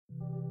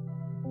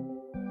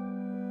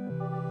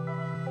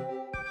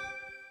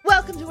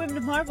Welcome to Women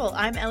of Marvel.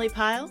 I'm Ellie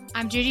Pyle.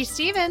 I'm Judy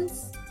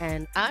Stevens.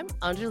 And I'm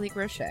Angelique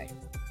Roche.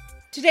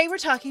 Today we're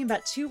talking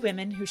about two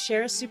women who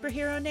share a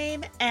superhero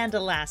name and a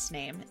last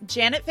name,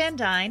 Janet van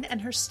Dyne and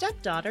her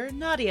stepdaughter,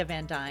 Nadia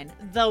van Dyne,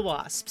 the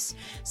Wasps.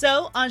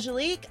 So,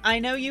 Angelique, I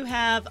know you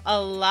have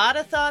a lot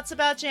of thoughts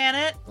about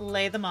Janet.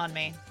 Lay them on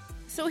me.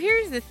 So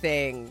here's the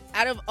thing.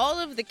 Out of all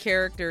of the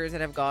characters that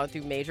have gone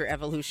through major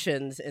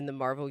evolutions in the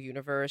Marvel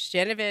Universe,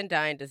 Janet van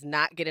Dyne does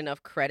not get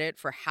enough credit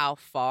for how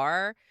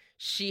far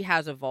she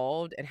has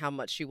evolved and how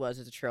much she was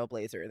as a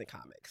trailblazer in the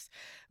comics.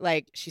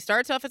 Like, she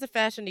starts off as a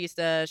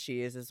fashionista.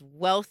 She is this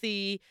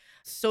wealthy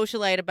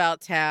socialite about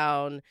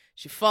town.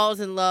 She falls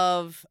in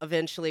love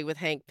eventually with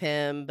Hank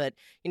Pym, but,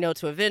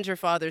 to avenge her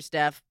father's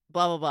death,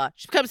 blah, blah, blah.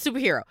 She becomes a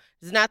superhero.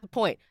 This is not the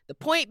point. The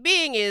point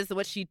being is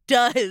what she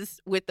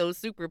does with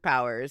those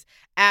superpowers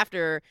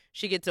after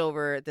she gets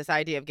over this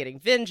idea of getting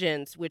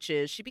vengeance, which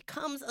is she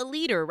becomes a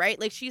leader, right?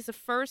 Like, she's the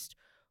first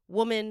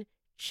woman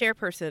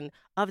chairperson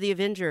of the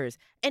Avengers.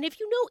 And if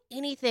you know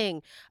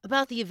anything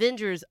about the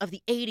Avengers of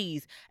the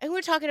 80s, and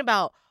we're talking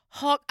about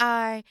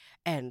Hawkeye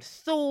and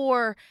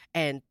Thor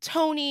and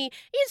Tony,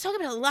 he's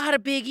talking about a lot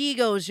of big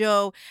egos,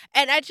 yo.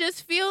 And I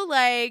just feel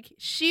like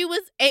she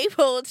was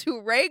able to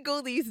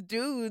wrangle these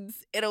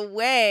dudes in a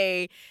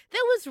way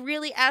that was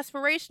really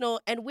aspirational.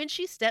 And when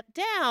she stepped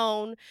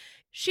down,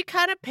 she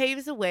kind of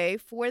paves the way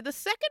for the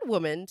second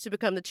woman to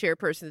become the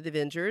chairperson of the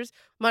Avengers,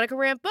 Monica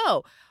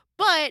Rambeau.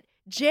 But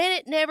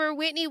Janet never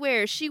went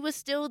anywhere. She was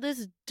still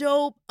this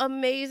dope,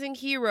 amazing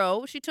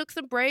hero. She took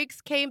some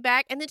breaks, came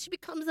back, and then she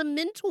becomes a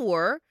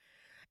mentor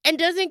and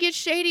doesn't get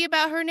shady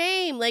about her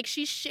name. Like,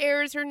 she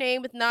shares her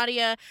name with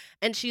Nadia,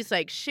 and she's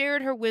like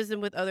shared her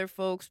wisdom with other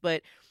folks.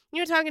 But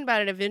you're talking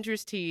about an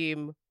Avengers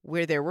team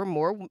where there were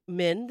more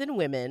men than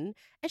women,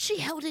 and she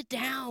held it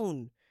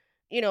down.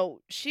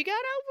 She got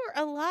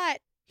over a lot.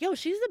 Yo,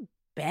 she's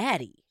a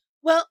baddie.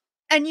 Well,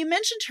 and you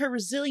mentioned her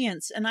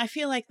resilience, and I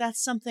feel like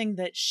that's something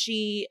that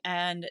she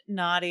and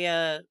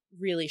Nadia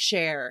really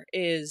share,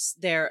 is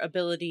their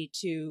ability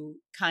to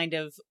kind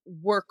of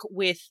work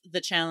with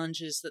the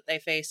challenges that they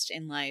faced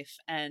in life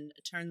and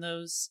turn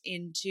those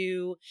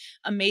into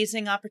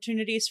amazing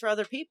opportunities for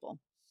other people.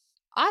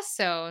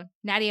 Also,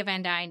 Nadia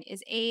van Dyne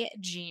is a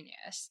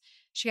genius.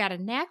 She got a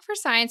knack for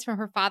science from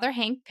her father,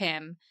 Hank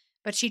Pym,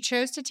 but she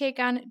chose to take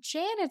on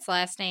Janet's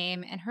last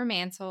name and her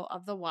mantle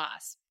of the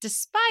Wasp,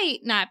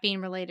 despite not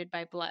being related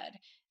by blood.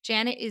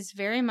 Janet is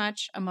very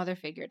much a mother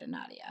figure to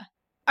Nadia.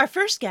 Our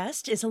first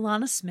guest is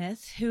Alanna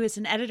Smith, who is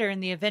an editor in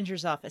the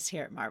Avengers office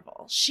here at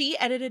Marvel. She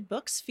edited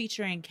books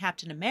featuring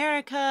Captain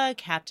America,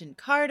 Captain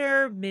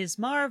Carter, Ms.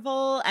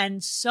 Marvel,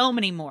 and so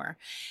many more,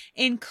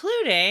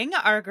 including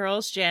our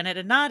girls Janet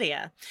and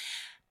Nadia.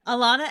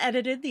 Alanna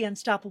edited the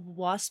Unstoppable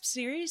Wasp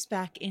series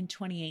back in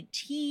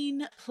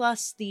 2018,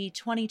 plus the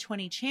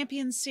 2020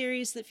 Champions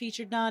series that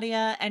featured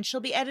Nadia, and she'll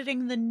be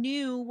editing the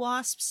new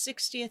Wasp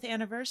 60th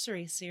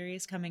anniversary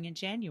series coming in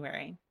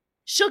January.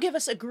 She'll give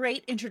us a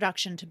great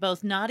introduction to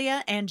both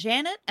Nadia and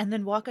Janet, and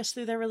then walk us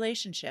through their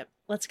relationship.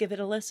 Let's give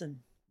it a listen.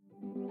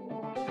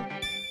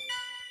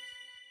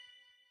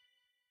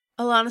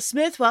 Alanna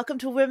Smith, welcome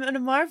to Women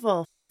of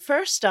Marvel.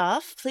 First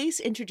off, please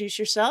introduce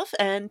yourself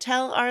and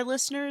tell our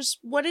listeners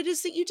what it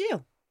is that you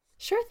do.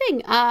 Sure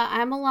thing.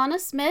 I'm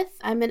Alanna Smith.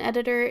 I'm an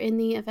editor in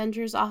the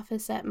Avengers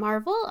office at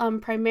Marvel.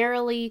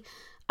 Primarily,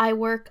 I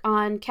work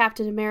on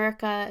Captain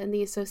America and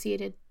the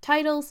associated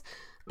titles,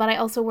 but I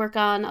also work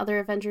on other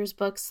Avengers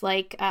books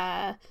like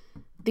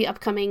the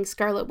upcoming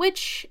Scarlet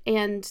Witch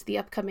and the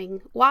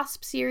upcoming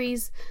Wasp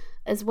series,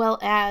 as well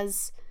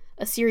as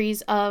a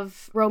series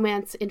of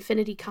romance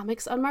Infinity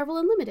comics on Marvel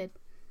Unlimited.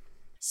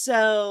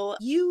 So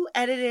you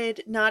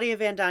edited Nadia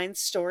van Dyne's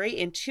story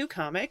in two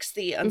comics,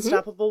 The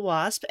Unstoppable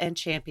Wasp and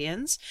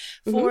Champions.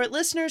 For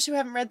listeners who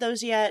haven't read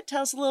those yet,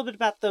 tell us a little bit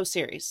about those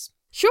series.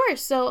 Sure.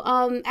 So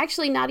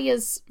actually,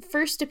 Nadia's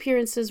first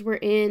appearances were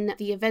in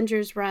the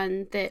Avengers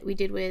run that we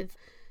did with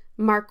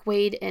Mark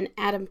Waid and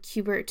Adam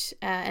Kubert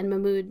and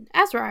Mahmoud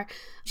Asrar.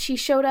 She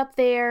showed up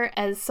there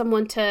as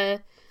someone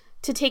to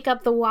take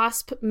up the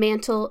Wasp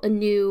mantle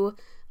anew.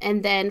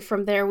 And then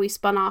from there, we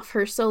spun off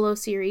her solo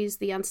series,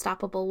 The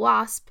Unstoppable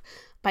Wasp,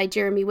 by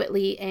Jeremy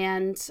Whitley.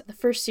 And the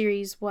first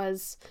series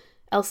was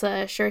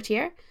Elsa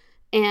Charretier.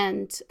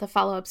 And the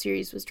follow-up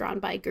series was drawn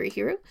by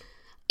Gurihiru.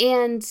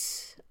 And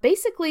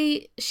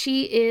basically,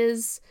 she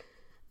is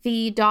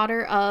the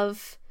daughter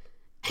of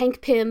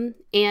Hank Pym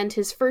and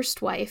his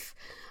first wife,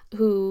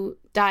 who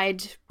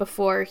died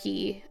before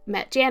he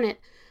met Janet.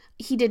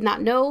 He did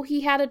not know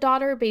he had a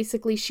daughter.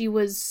 Basically, she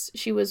was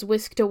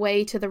whisked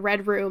away to the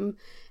Red Room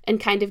and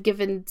kind of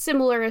given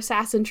similar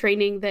assassin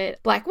training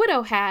that Black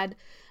Widow had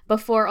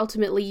before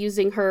ultimately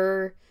using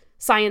her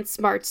science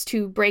smarts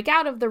to break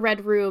out of the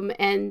Red Room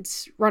and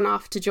run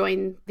off to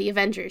join the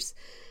Avengers.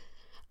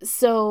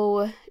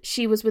 So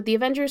she was with the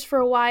Avengers for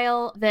a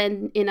while.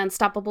 Then in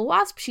Unstoppable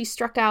Wasp, she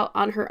struck out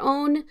on her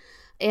own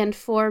and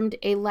formed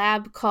a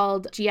lab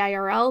called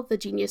GIRL, the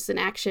Genius in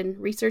Action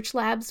Research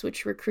Labs,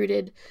 which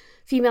recruited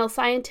female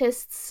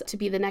scientists to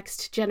be the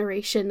next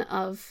generation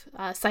of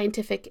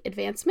scientific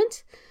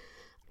advancement.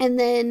 And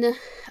then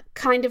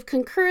kind of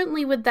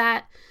concurrently with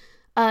that,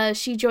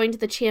 she joined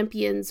the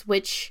Champions,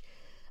 which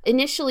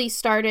initially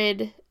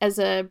started as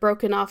a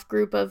broken off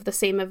group of the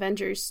same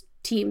Avengers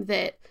team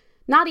that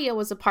Nadia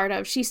was a part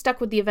of. She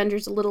stuck with the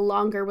Avengers a little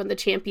longer when the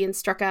Champions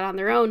struck out on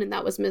their own, and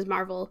that was Ms.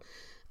 Marvel,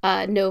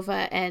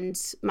 Nova, and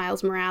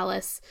Miles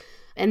Morales.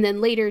 And then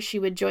later she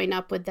would join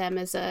up with them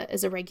as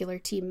a regular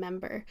team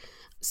member.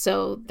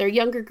 So they're a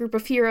younger group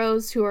of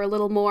heroes who are a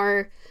little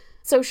more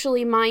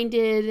socially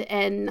minded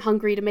and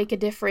hungry to make a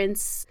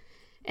difference.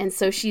 And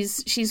so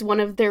she's one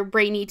of their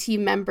brainy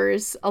team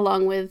members,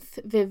 along with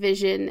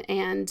Vision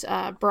and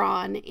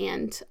Brawn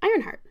and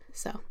Ironheart.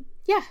 So,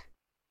 yeah.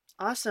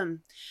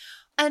 Awesome.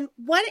 And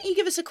why don't you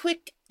give us a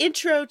quick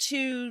intro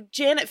to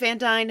Janet van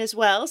Dyne as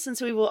well,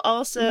 since we will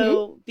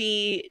also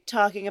be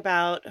talking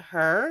about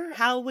her.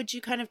 How would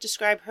you kind of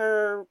describe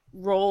her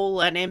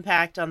role and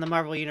impact on the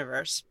Marvel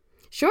Universe?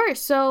 Sure.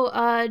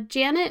 So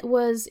Janet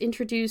was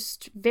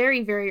introduced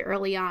very, very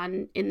early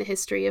on in the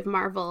history of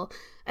Marvel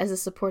as a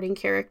supporting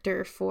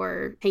character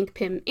for Hank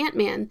Pym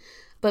Ant-Man,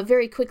 but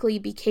very quickly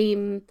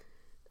became,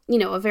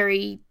 a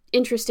very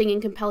interesting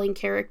and compelling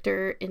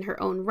character in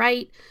her own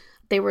right.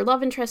 They were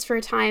love interests for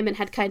a time and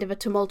had kind of a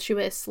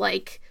tumultuous,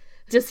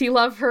 does he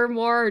love her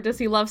more or does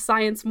he love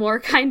science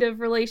more kind of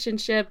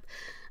relationship.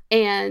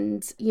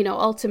 And,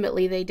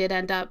 ultimately they did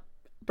end up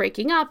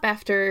breaking up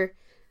after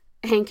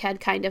Hank had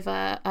kind of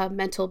a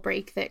mental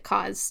break that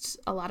caused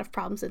a lot of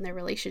problems in their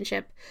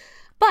relationship.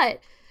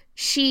 But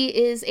she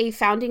is a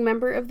founding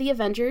member of the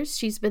Avengers.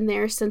 She's been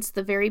there since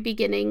the very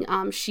beginning.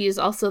 She is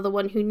also the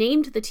one who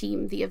named the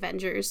team the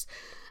Avengers.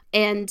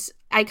 And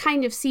I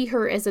kind of see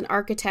her as an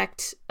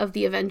architect of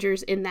the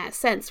Avengers in that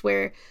sense,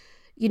 where,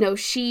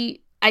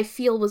 she, I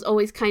feel, was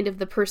always kind of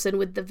the person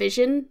with the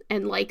vision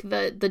and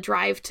the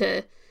drive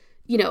to,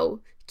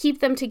 keep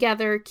them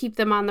together, keep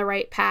them on the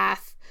right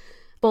path,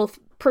 both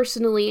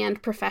personally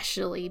and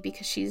professionally,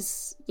 because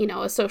she's,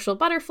 a social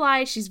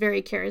butterfly. She's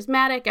very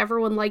charismatic.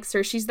 Everyone likes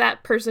her. She's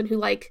that person who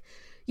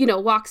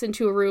walks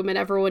into a room and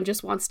everyone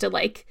just wants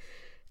to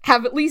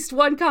have at least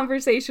one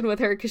conversation with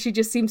her because she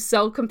just seems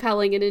so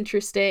compelling and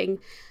interesting.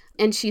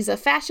 And she's a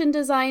fashion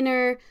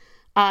designer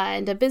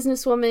and a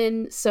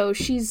businesswoman. So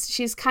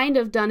she's kind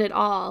of done it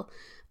all.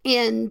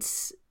 And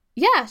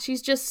yeah,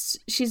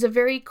 she's a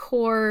very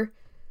core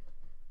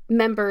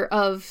member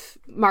of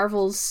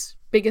Marvel's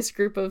biggest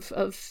group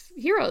of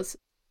heroes.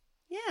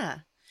 Yeah.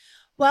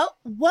 Well,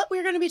 what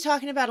we're going to be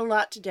talking about a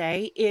lot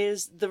today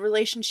is the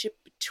relationship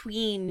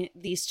between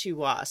these two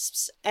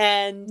wasps.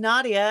 And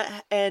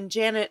Nadia and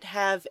Janet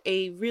have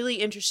a really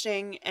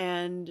interesting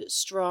and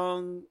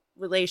strong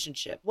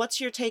relationship.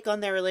 What's your take on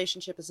their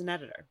relationship as an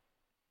editor?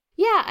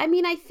 Yeah,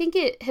 I think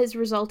it has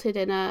resulted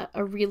in a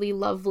really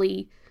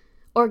lovely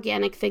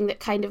organic thing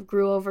that kind of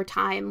grew over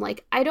time.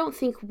 I don't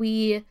think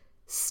we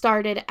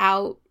started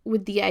out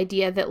with the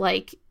idea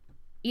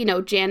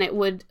that Janet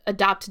would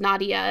adopt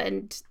Nadia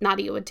and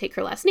Nadia would take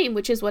her last name,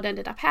 which is what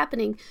ended up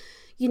happening.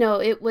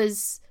 It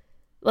was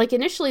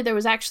initially there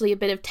was actually a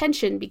bit of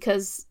tension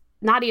because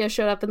Nadia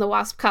showed up in the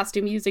Wasp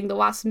costume using the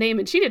Wasp name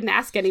and she didn't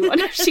ask anyone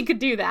if she could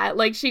do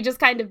that. She just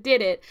kind of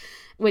did it,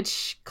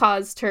 which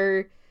caused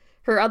her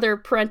other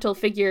parental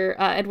figure,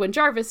 Edwin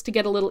Jarvis, to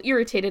get a little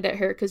irritated at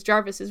her because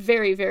Jarvis is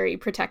very, very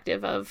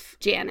protective of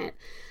Janet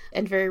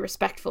and very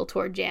respectful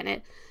toward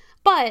Janet.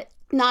 But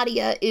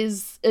Nadia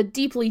is a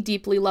deeply,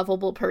 deeply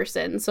lovable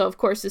person. So, of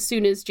course, as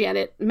soon as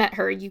Janet met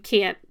her, you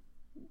can't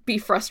be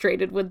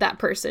frustrated with that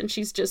person.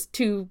 She's just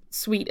too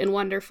sweet and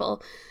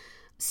wonderful.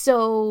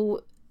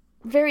 So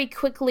very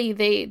quickly,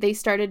 they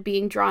started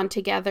being drawn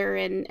together,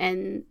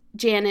 and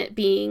Janet,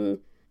 being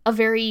a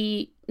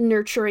very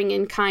nurturing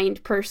and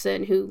kind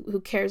person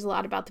who cares a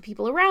lot about the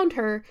people around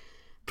her,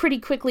 pretty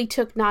quickly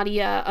took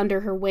Nadia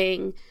under her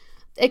wing,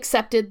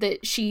 accepted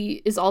that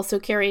she is also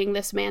carrying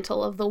this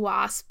mantle of the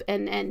Wasp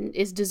and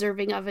is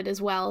deserving of it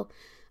as well.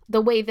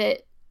 The way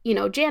that,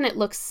 Janet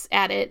looks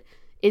at it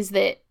is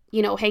that,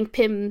 Hank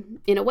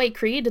Pym, in a way,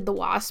 created the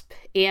Wasp,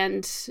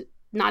 and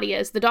Nadia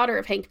is the daughter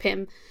of Hank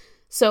Pym.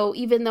 So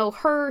even though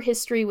her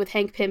history with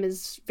Hank Pym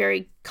is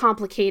very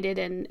complicated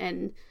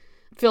and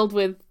filled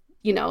with,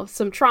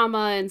 some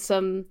trauma and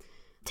some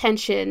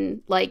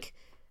tension,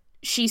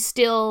 she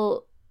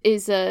still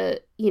is a,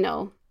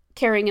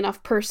 caring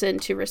enough person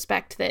to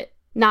respect that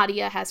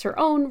Nadia has her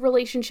own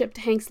relationship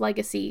to Hank's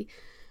legacy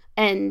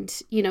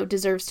and,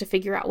 deserves to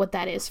figure out what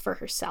that is for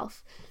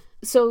herself.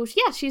 So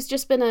yeah,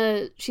 she's been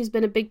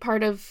a big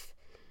part of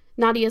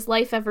Nadia's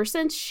life ever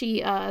since.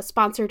 She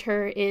sponsored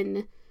her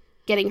in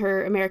getting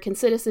her American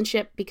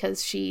citizenship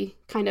because she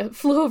kind of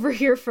flew over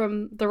here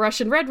from the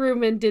Russian Red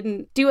Room and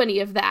didn't do any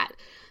of that.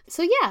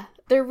 So yeah,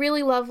 they're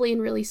really lovely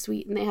and really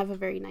sweet, and they have a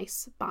very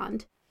nice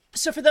bond.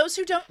 So for those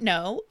who don't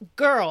know,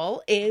 GIRL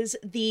is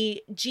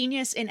the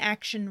Genius in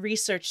Action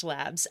Research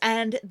Labs,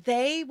 and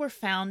they were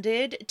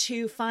founded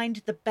to find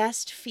the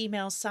best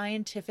female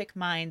scientific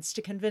minds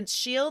to convince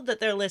S.H.I.E.L.D. that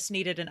their list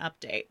needed an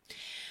update.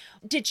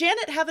 Did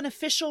Janet have an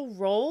official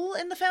role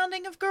in the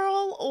founding of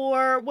GIRL,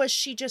 or was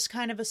she just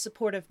kind of a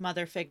supportive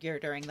mother figure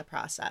during the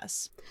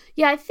process?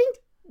 Yeah, I think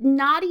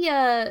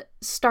Nadia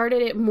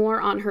started it more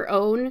on her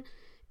own,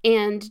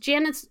 and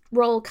Janet's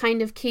role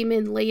kind of came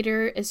in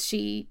later as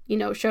she,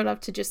 showed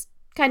up to just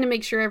kind of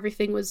make sure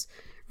everything was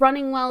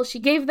running well. She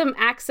gave them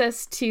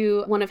access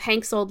to one of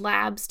Hank's old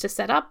labs to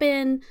set up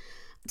in.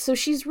 So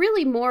she's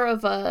really more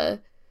of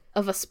a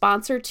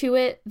sponsor to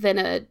it than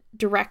a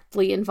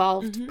directly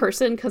involved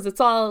person, because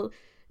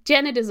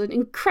Janet is an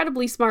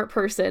incredibly smart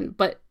person,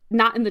 but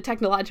not in the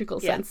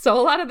technological sense. So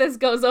a lot of this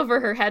goes over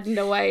her head in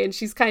a way, and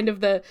she's kind of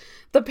the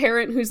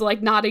parent who's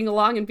like nodding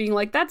along and being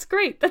like, that's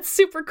great, that's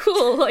super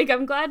cool, like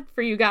I'm glad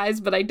for you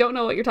guys, but I don't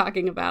know what you're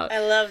talking about. I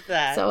love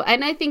that. So,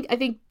 and I think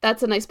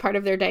that's a nice part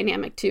of their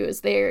dynamic too,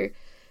 is they're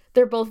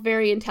both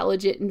very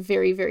intelligent in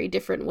very, very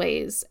different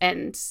ways,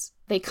 and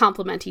they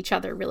complement each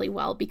other really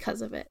well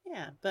because of it.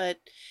 Yeah, but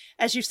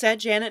as you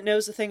said, Janet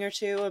knows a thing or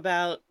two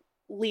about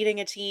leading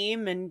a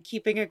team and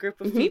keeping a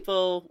group of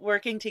people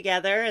working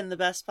together in the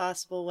best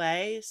possible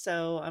way.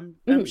 So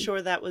I'm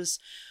sure that was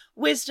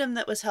wisdom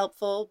that was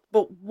helpful.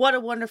 But what a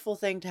wonderful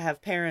thing to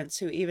have parents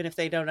who, even if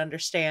they don't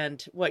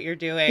understand what you're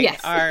doing,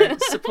 are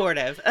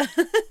supportive.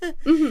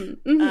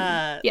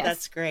 Yes.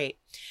 That's great.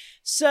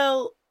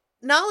 So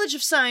knowledge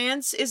of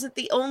science isn't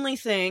the only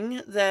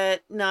thing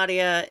that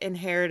Nadia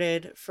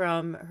inherited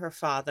from her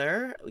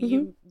father.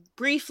 You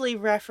briefly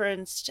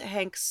referenced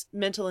Hank's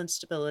mental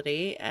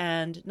instability,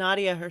 and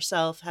Nadia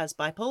herself has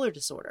bipolar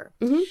disorder.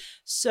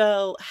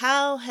 So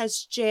how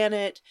has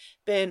Janet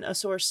been a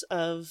source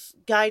of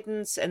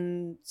guidance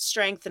and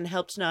strength and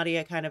helped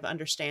Nadia kind of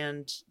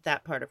understand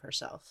that part of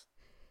herself?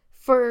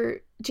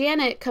 For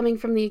Janet, coming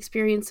from the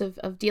experience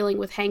of dealing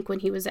with Hank when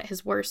he was at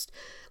his worst,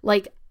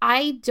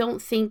 I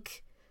don't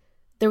think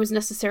there was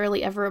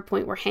necessarily ever a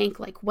point where Hank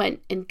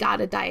went and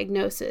got a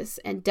diagnosis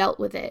and dealt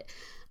with it.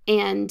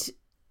 And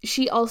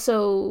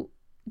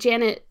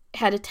Janet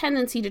had a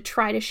tendency to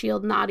try to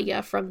shield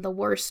Nadia from the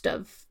worst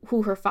of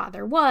who her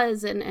father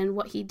was and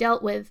what he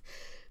dealt with,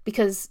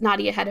 because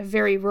Nadia had a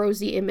very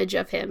rosy image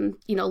of him,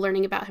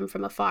 learning about him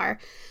from afar.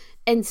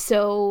 And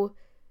so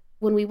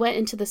when we went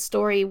into the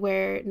story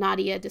where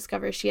Nadia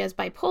discovers she has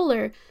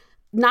bipolar,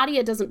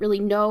 Nadia doesn't really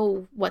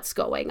know what's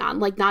going on.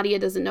 Nadia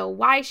doesn't know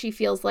why she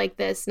feels like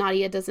this.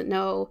 Nadia doesn't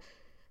know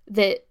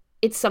that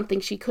it's something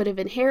she could have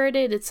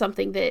inherited. It's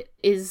something that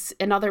is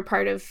another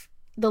part of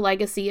the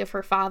legacy of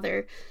her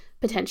father,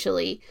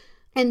 potentially.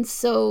 And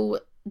so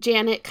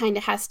Janet kind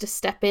of has to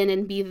step in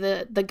and be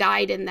the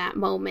guide in that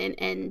moment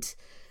and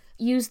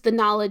use the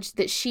knowledge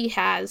that she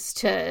has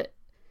to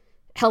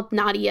help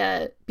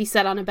Nadia be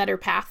set on a better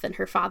path than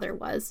her father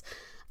was.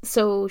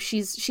 So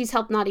she's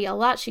helped Nadia a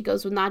lot. She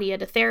goes with Nadia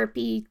to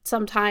therapy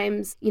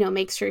sometimes,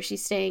 makes sure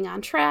she's staying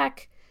on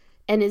track,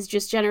 and is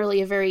just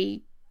generally a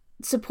very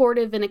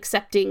supportive and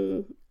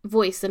accepting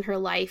voice in her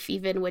life,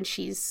 even when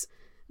she's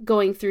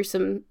going through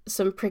some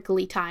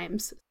prickly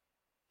times.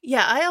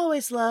 Yeah, I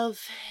always love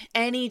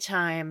any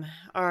time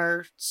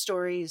our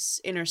stories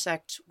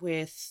intersect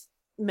with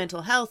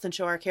mental health and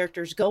show our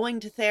characters going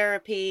to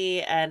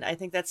therapy. And I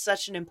think that's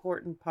such an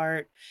important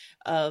part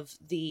of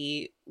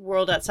the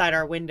world outside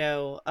our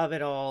window of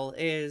it all,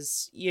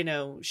 is,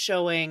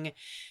 showing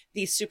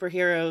these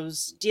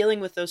superheroes dealing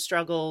with those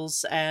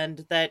struggles,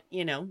 and that,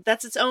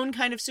 that's its own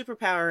kind of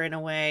superpower in a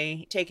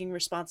way, taking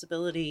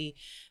responsibility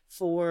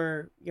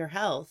for your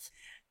health.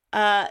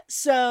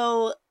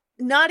 So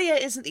Nadia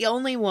isn't the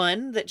only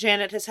one that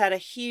Janet has had a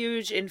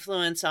huge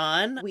influence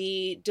on.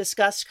 We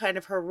discussed kind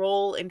of her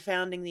role in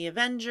founding the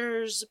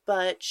Avengers,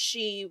 but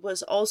she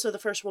was also the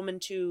first woman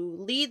to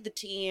lead the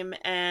team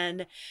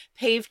and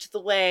paved the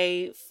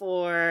way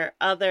for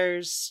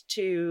others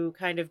to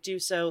kind of do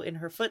so in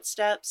her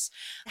footsteps.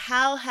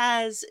 How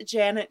has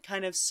Janet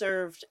kind of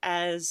served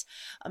as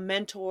a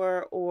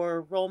mentor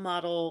or role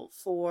model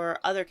for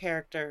other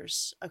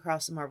characters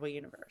across the Marvel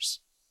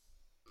Universe?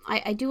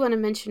 I do want to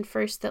mention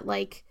first that,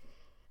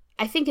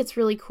 I think it's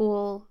really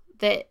cool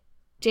that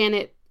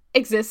Janet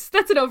exists.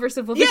 That's an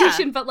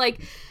oversimplification, but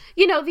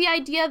the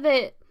idea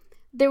that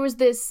there was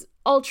this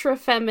ultra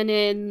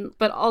feminine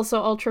but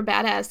also ultra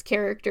badass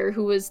character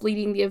who was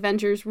leading the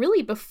Avengers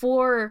really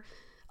before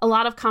a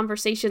lot of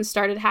conversations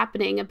started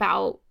happening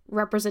about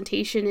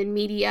representation in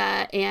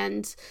media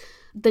and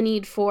the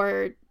need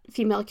for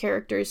female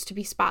characters to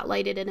be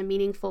spotlighted in a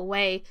meaningful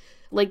way.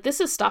 This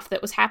is stuff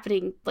that was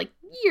happening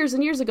years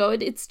and years ago.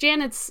 It's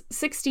Janet's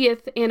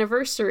 60th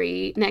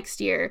anniversary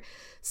next year.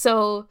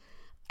 So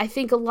I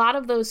think a lot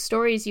of those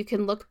stories you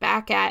can look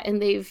back at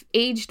and they've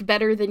aged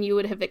better than you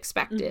would have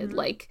expected.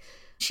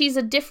 She's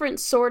a different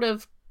sort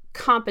of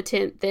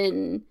competent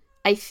than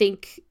I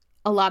think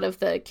a lot of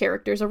the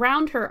characters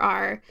around her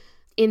are,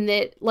 in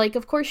that,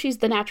 of course she's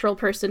the natural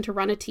person to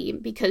run a team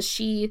because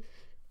she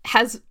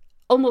has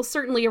almost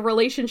certainly a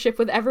relationship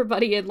with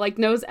everybody and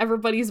knows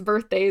everybody's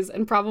birthdays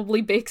and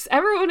probably bakes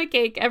everyone a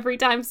cake every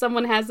time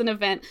someone has an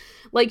event.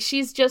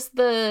 She's just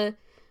the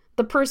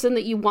person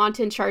that you want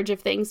in charge of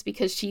things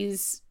because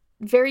she's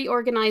very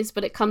organized,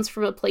 but it comes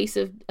from a place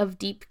of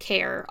deep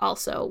care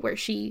also, where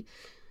she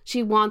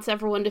wants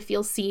everyone to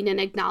feel seen and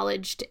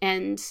acknowledged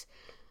and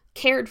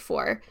cared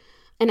for.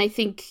 And I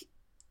think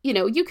you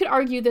know, you could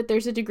argue that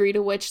there's a degree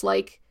to which,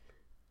 like,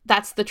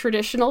 that's the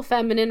traditional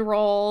feminine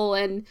role,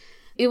 and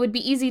it would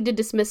be easy to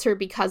dismiss her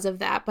because of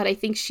that. But I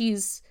think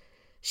she's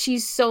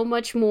so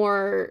much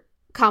more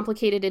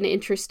complicated and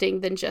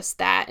interesting than just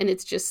that. And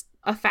it's just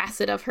a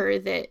facet of her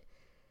that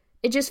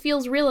it just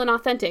feels real and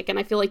authentic. And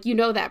I feel like you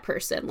know that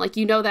person. Like,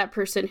 you know that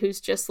person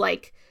who's just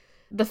like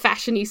the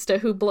fashionista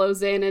who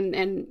blows in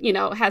and you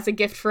know, has a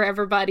gift for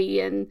everybody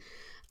and,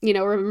 you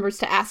know, remembers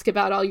to ask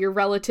about all your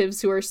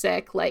relatives who are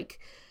sick. Like,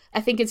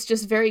 I think it's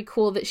just very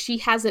cool that she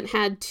hasn't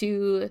had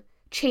to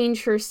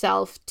change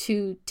herself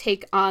to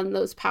take on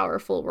those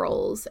powerful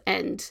roles.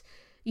 And,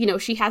 you know,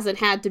 she hasn't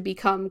had to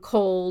become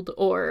cold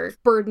or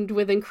burdened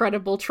with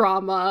incredible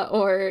trauma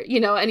or, you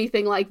know,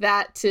 anything like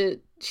that.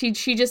 She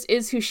just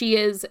is who she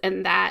is,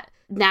 and that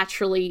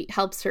naturally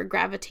helps her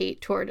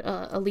gravitate toward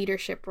a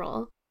leadership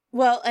role.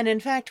 Well, and in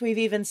fact, we've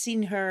even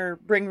seen her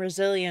bring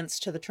resilience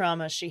to the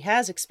trauma she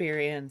has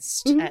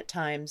experienced at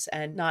times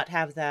and not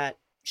have that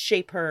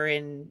shape her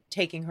in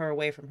taking her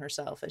away from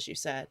herself, as you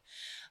said.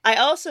 I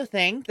also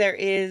think there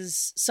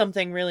is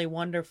something really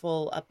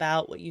wonderful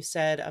about what you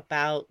said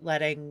about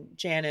letting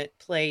Janet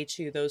play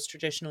to those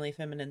traditionally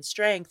feminine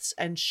strengths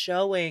and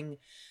showing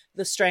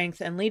the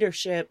strength and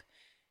leadership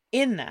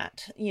in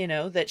that, you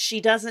know, that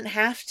she doesn't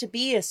have to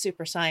be a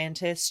super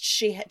scientist.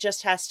 She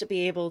just has to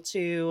be able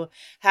to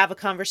have a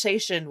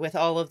conversation with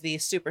all of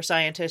these super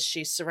scientists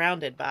she's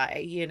surrounded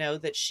by, you know,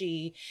 that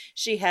she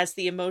has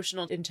the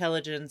emotional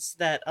intelligence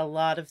that a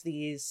lot of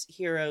these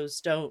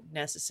heroes don't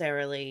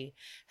necessarily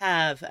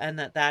have, and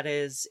that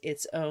is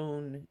its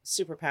own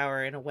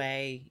superpower in a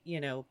way,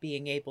 you know,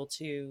 being able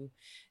to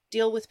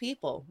deal with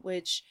people,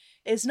 which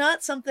is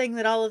not something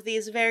that all of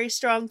these very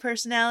strong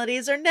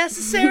personalities are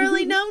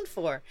necessarily known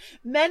for.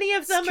 Many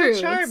of them are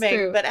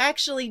charming, but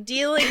actually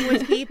dealing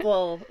with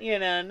people, you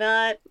know,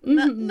 not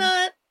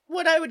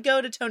what I would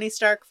go to Tony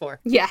Stark for.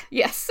 Yeah,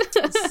 yes.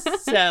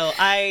 So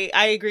I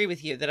agree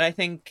with you that I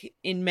think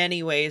in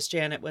many ways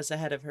Janet was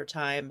ahead of her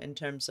time in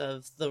terms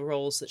of the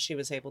roles that she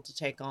was able to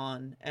take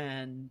on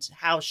and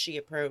how she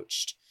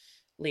approached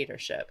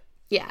leadership.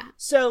 Yeah.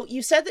 So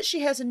you said that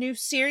she has a new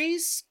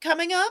series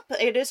coming up.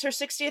 It is her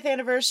 60th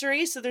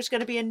anniversary, so there's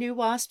going to be a new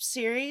Wasp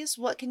series.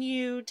 What can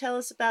you tell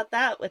us about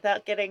that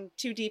without getting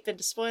too deep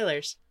into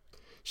spoilers?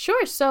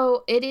 Sure.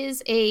 So it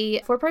is a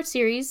 4-part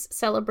series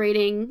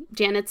celebrating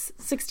Janet's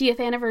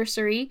 60th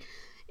anniversary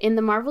in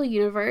the Marvel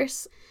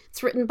Universe.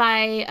 It's written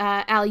by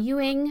Al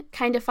Ewing,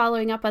 kind of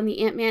following up on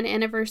the Ant-Man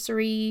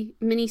anniversary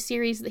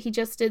miniseries that he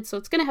just did. So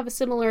it's going to have a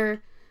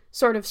similar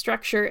sort of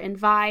structure and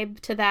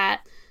vibe to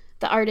that.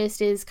 The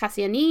artist is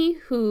Cassiani,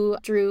 who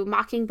drew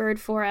Mockingbird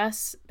for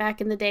us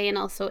back in the day and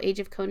also Age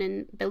of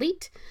Conan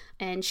Belit.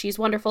 And she's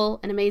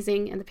wonderful and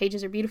amazing, and the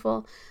pages are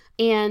beautiful.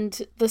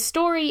 And the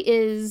story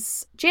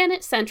is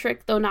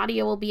Janet-centric, though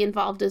Nadia will be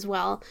involved as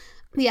well.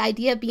 The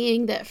idea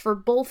being that for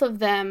both of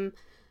them,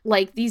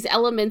 like, these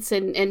elements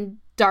and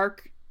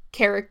dark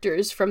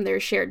characters from their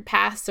shared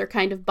pasts are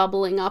kind of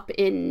bubbling up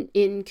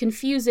in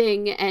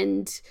confusing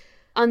and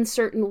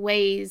uncertain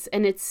ways,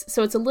 and it's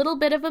a little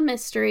bit of a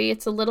mystery.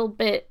 It's a little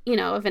bit, you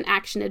know, of an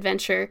action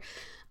adventure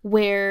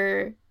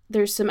where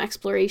there's some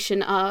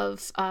exploration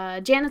of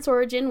Janet's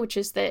origin, which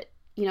is that,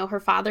 you know, her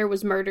father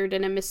was murdered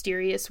in a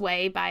mysterious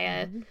way by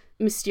a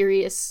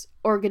mysterious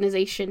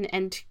organization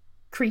and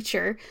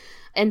creature,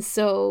 and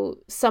so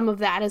some of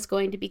that is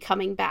going to be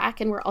coming back.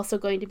 And we're also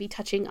going to be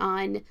touching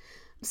on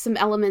some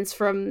elements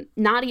from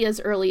Nadia's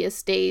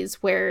earliest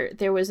days where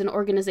there was an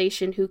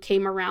organization who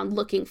came around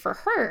looking for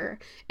her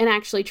and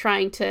actually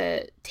trying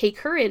to take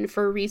her in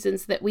for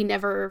reasons that we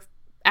never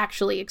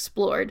actually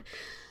explored.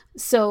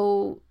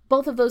 So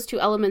both of those two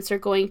elements are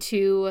going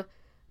to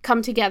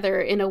come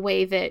together in a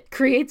way that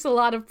creates a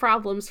lot of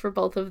problems for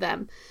both of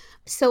them.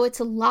 So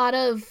it's a lot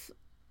of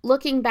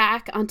looking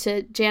back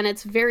onto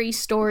Janet's very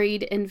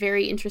storied and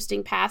very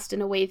interesting past in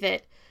a way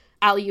that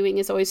Al Ewing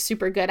is always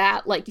super good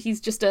at. Like,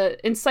 he's just an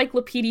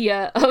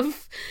encyclopedia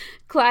of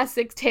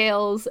classic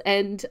tales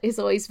and is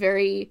always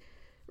very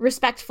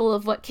respectful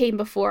of what came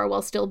before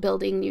while still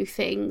building new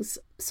things.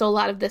 So a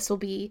lot of this will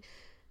be,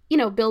 you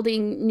know,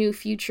 building new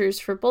futures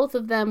for both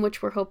of them,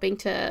 which we're hoping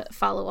to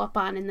follow up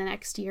on in the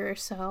next year or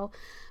so.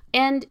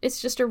 And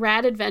it's just a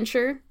rad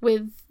adventure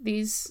with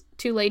these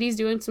two ladies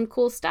doing some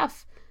cool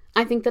stuff.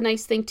 I think the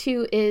nice thing,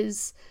 too,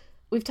 is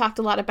we've talked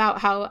a lot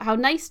about how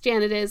nice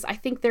Janet is. I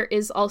think there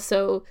is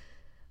also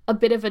a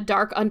bit of a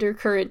dark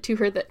undercurrent to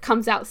her that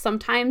comes out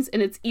sometimes,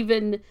 and it's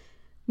even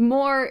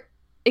more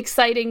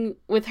exciting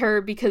with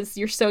her because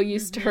you're so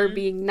used to her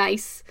being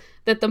nice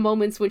that the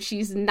moments when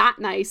she's not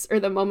nice, or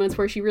the moments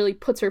where she really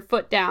puts her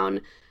foot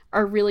down,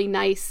 are really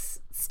nice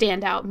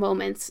standout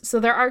moments. So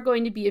there are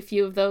going to be a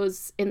few of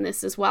those in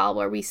this as well,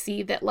 where we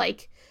see that,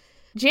 like,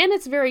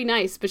 Janet's very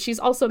nice, but she's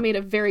also made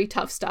of very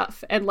tough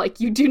stuff, and, like,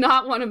 you do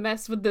not want to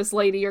mess with this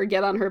lady or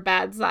get on her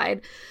bad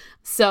side.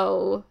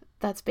 So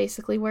that's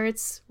basically where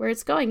it's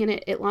going, and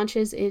it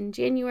launches in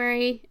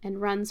January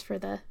and runs for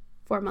the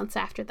 4 months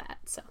after that.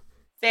 So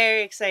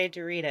very excited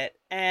to read it,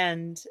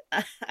 and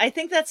I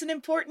think that's an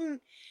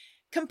important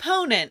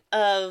component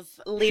of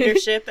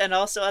leadership and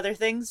also other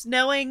things,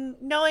 knowing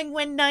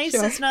when nice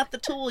Sure. is not the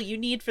tool you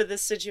need for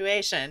this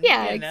situation.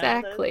 Yeah, you know?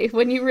 exactly.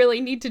 When you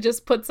really need to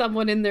just put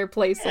someone in their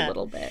place Yeah. a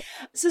little bit.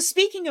 So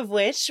speaking of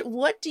which,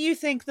 what do you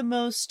think the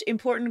most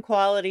important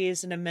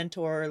qualities in a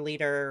mentor or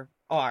leader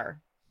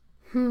are?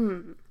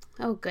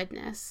 Oh,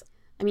 goodness.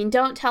 I mean,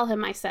 don't tell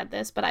him I said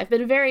this, but I've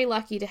been very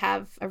lucky to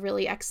have a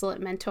really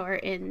excellent mentor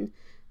in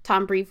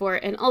Tom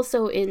Brevoort and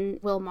also in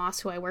Will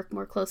Moss, who I work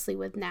more closely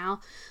with now.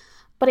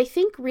 But I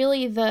think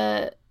really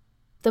the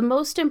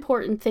most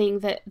important thing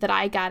that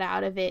I got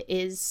out of it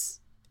is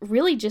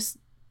really just,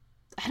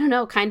 I don't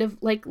know, kind of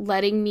like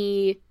letting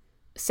me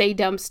say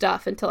dumb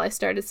stuff until I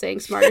started saying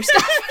smarter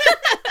stuff.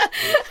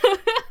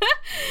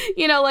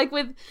 You know, like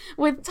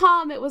with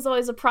Tom, it was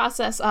always a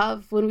process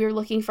of when we were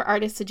looking for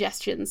artist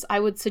suggestions, I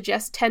would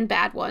suggest 10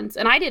 bad ones,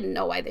 and I didn't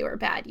know why they were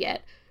bad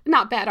yet.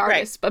 Not bad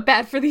artists, but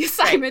bad for the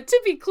assignment.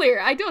 To be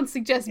clear, I don't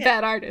suggest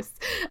bad artists.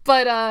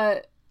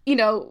 But, you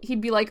know,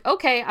 he'd be like,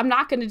 okay, I'm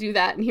not going to do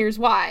that, and here's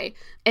why.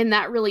 And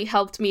that really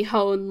helped me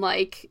hone,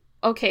 like,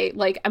 okay,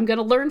 like, I'm going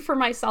to learn for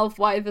myself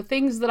why the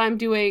things that I'm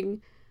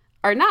doing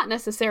are not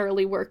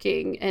necessarily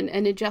working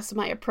and adjust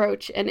my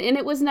approach. And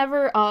it was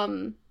never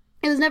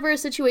a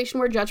situation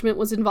where judgment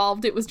was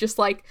involved. It was just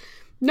like,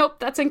 nope,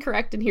 that's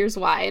incorrect, and here's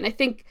why. And I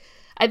think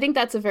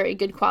that's a very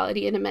good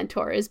quality in a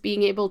mentor, is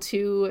being able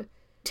to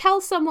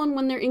tell someone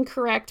when they're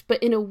incorrect,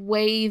 but in a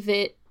way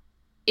that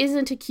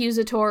isn't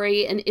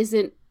accusatory and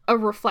isn't a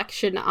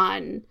reflection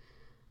on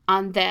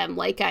them.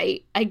 Like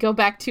I go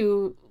back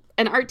to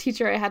an art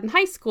teacher I had in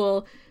high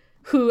school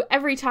who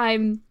every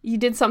time you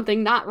did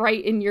something not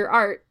right in your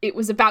art, it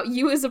was about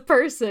you as a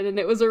person, and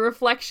it was a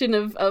reflection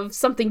of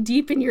something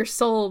deep in your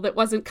soul that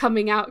wasn't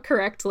coming out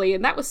correctly.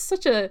 And that was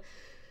such a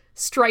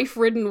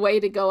strife-ridden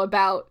way to go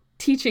about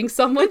teaching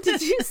someone to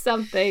do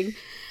something.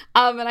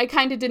 And I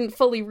kind of didn't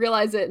fully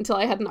realize it until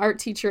I had an art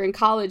teacher in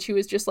college who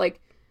was just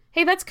like,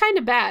 hey, that's kind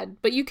of bad,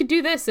 but you could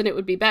do this and it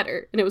would be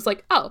better. And it was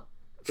like, oh,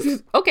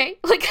 okay,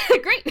 like,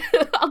 great,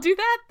 I'll do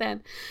that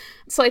then.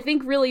 So I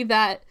think really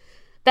that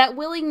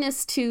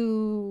willingness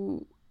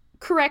to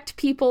correct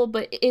people,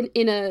 but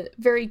in a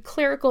very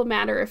clerical,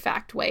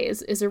 matter-of-fact way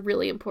is a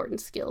really important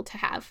skill to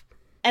have.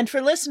 And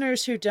for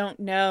listeners who don't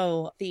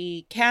know,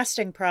 the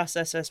casting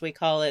process, as we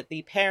call it,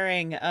 the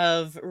pairing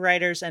of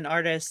writers and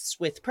artists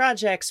with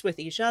projects with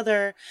each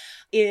other,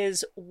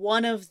 is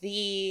one of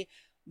the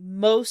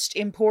most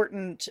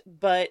important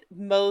but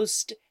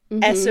most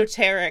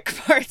esoteric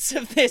parts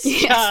of this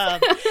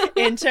job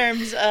in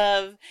terms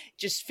of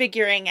just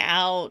figuring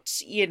out,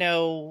 you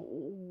know,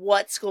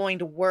 what's going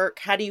to work.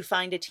 How do you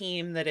find a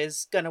team that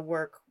is going to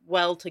work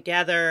well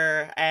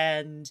together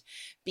and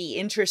be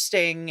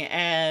interesting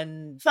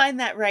and find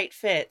that right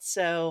fit?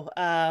 So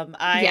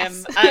I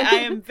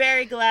am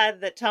very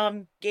glad that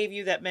Tom gave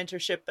you that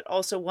mentorship, but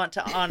also want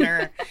to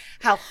honor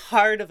how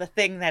hard of a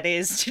thing that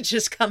is to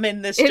just come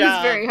in this job. It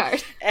is very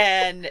hard.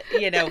 And,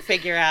 you know,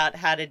 figure out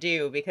how to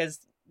do, because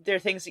there are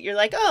things that you're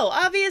like, oh,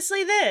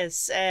 obviously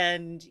this,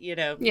 and, you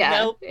know,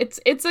 nope.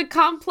 It's a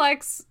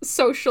complex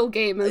social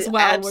game as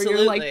well. Absolutely. Where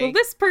you're like, will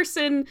this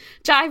person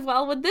jive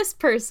well with this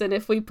person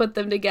if we put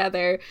them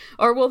together,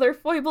 or will their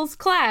foibles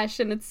clash?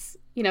 And it's,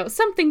 you know,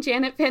 something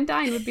Janet Van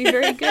Dyne would be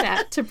very good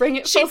at, to bring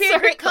it full circle. She'd be a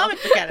great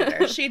comic book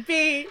editor. She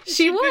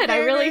would. I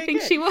really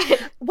think she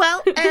would.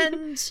 Well,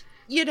 and,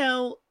 you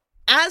know,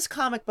 as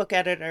comic book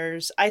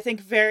editors, I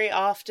think very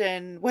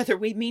often, whether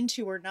we mean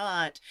to or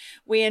not,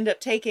 we end up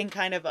taking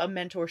kind of a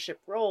mentorship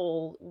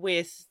role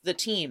with the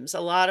teams. A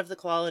lot of the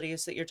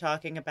qualities that you're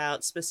talking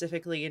about,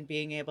 specifically in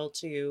being able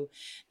to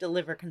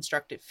deliver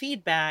constructive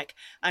feedback,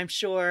 I'm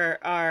sure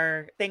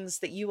are things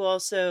that you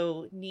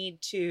also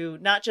need to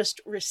not just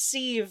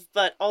receive,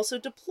 but also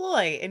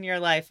deploy in your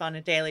life on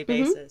a daily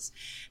basis.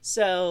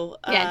 So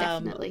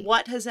definitely.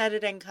 What has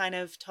editing kind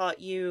of taught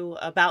you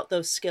about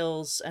those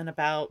skills and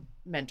about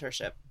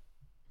mentorship?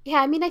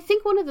 Yeah, I mean, I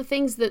think one of the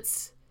things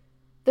that's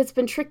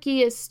been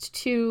trickiest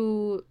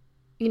to,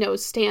 you know,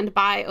 stand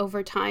by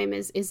over time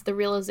is the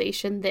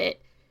realization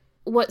that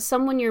what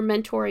someone you're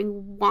mentoring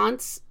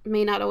wants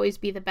may not always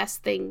be the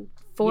best thing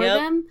for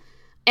them.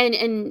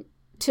 And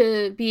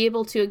to be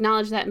able to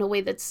acknowledge that in a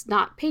way that's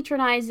not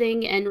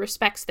patronizing and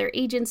respects their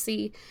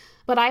agency.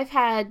 But I've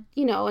had,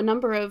 you know, a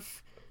number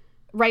of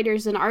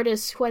writers and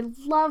artists who I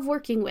love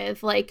working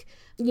with, like,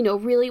 you know,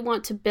 really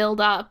want to build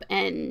up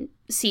and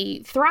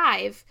see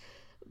thrive,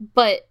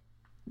 but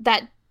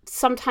that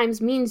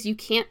sometimes means you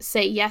can't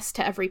say yes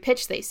to every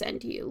pitch they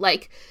send you.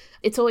 Like,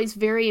 it's always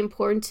very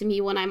important to me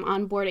when I'm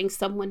onboarding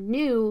someone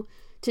new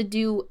to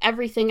do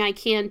everything I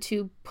can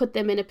to put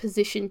them in a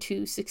position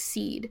to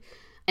succeed.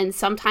 And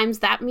sometimes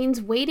that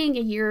means waiting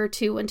a year or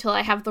two until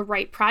I have the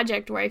right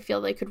project where I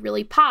feel they could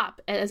really pop,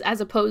 as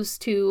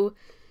opposed to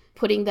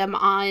putting them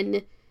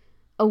on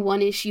a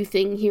one-issue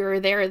thing here or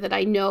there that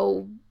I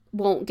know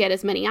won't get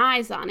as many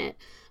eyes on it.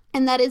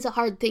 And that is a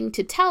hard thing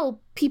to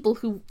tell people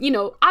who, you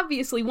know,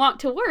 obviously want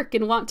to work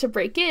and want to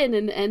break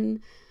in.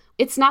 And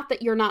it's not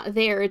that you're not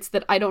there, it's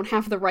that I don't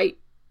have the right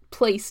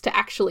place to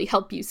actually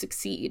help you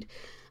succeed.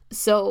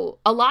 So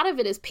a lot of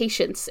it is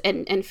patience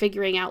and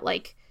figuring out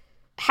like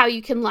how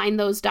you can line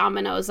those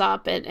dominoes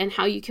up and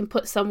how you can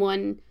put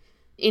someone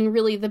in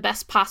really the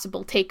best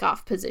possible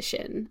takeoff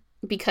position,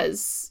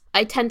 because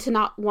I tend to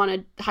not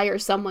want to hire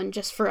someone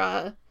just for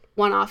a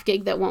one-off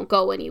gig that won't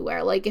go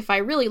anywhere. Like if I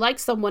really like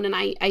someone and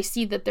I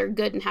see that they're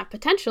good and have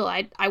potential,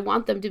 I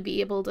want them to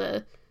be able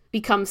to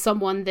become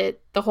someone that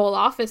the whole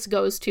office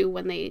goes to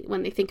when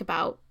they think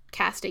about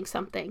casting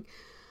something.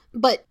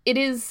 But it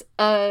is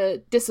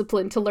a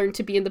discipline to learn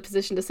to be in the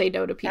position to say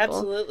no to people.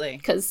 Absolutely.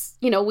 Because,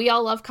 we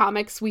all love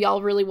comics. We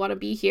all really want to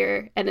be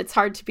here. And it's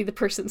hard to be the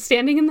person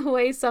standing in the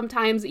way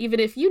sometimes, even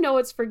if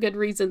it's for good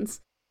reasons.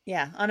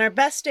 Yeah. On our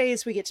best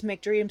days, we get to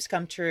make dreams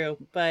come true.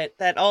 But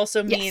that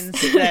also means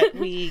that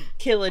we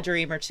kill a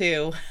dream or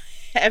two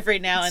every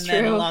now and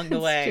then along the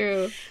way.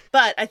 True.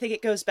 But I think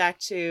it goes back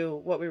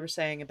to what we were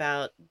saying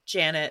about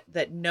Janet,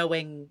 that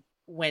knowing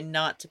when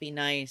not to be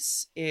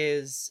nice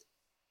is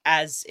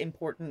as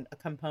important a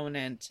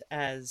component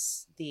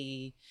as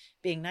the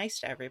being nice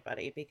to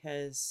everybody,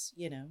 because,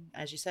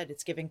 as you said,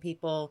 it's giving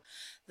people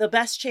the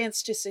best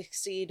chance to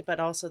succeed, but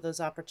also those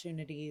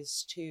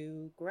opportunities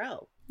to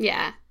grow.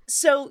 Yeah.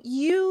 So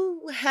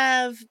you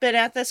have been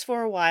at this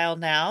for a while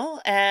now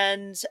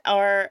and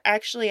are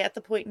actually at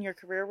the point in your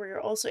career where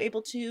you're also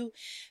able to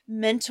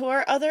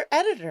mentor other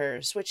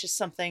editors, which is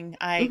something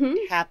I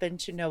happen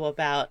to know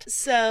about.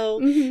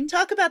 So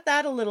talk about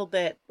that a little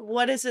bit.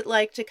 What is it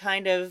like to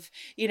kind of,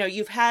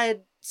 you've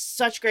had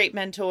such great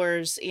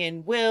mentors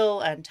in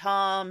Will and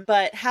Tom,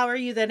 but how are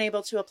you then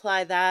able to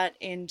apply that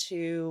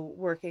into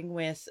working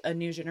with a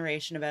new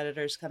generation of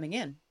editors coming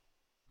in?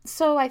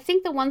 So I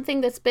think the one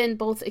thing that's been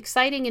both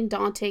exciting and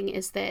daunting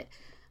is that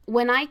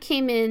when I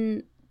came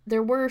in,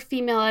 there were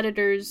female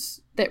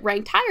editors that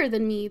ranked higher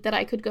than me that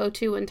I could go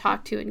to and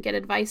talk to and get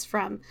advice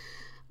from.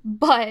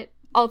 But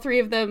all three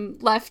of them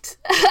left,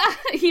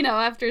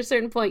 after a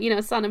certain point.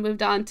 Sana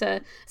moved on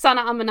to...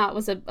 Sana Amanat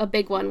was a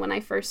big one when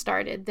I first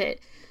started that,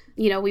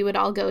 we would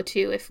all go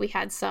to if we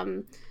had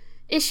some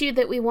issue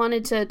that we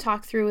wanted to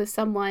talk through with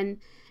someone.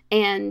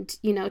 And,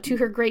 to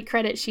her great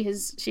credit, she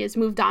has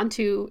moved on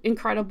to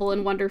incredible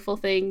and wonderful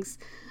things.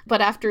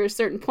 But after a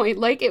certain point,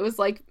 it was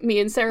like me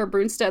and Sarah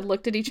Brunstead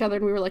looked at each other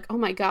and we were like, oh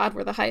my God,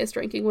 we're the highest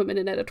ranking women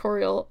in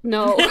editorial.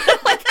 No,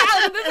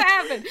 how did this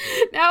happen?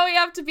 Now we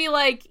have to be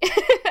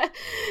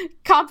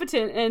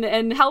competent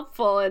and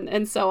helpful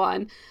and so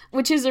on,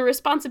 which is a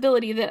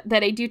responsibility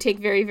that I do take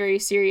very, very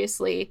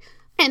seriously.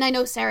 And I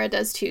know Sarah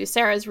does too.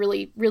 Sarah's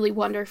really, really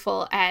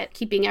wonderful at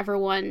keeping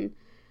everyone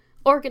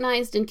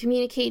organized and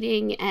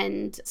communicating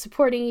and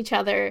supporting each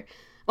other.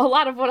 A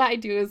lot of what I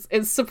do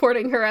is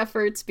supporting her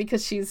efforts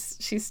because she's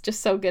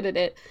just so good at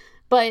it.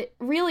 But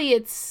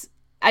really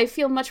I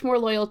feel much more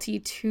loyalty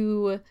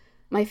to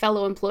my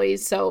fellow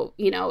employees. So,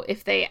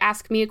 if they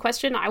ask me a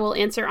question, I will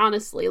answer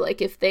honestly. Like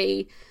if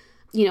they,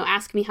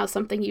 ask me how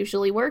something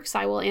usually works,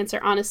 I will answer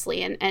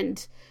honestly.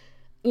 And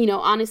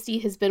honesty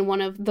has been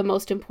one of the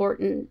most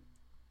important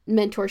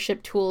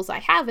mentorship tools I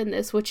have in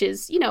this, which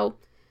is,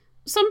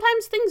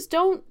 sometimes things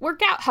don't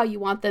work out how you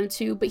want them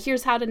to, but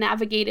here's how to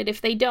navigate it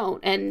if they don't.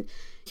 And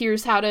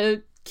here's how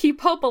to keep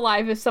hope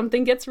alive if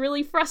something gets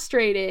really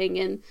frustrating.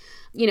 And,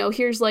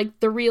 here's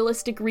the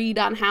realistic read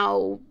on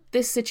how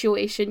this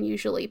situation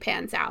usually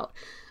pans out.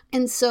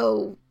 And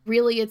so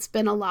really it's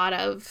been a lot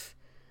of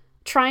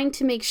trying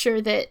to make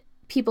sure that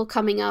people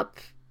coming up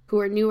who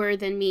are newer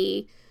than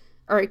me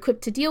are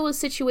equipped to deal with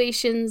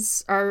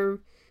situations, are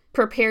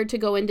prepared to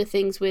go into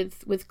things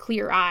with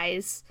clear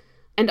eyes,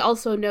 and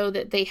also know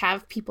that they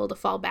have people to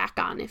fall back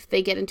on if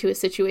they get into a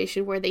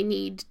situation where they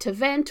need to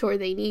vent or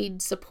they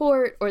need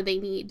support or they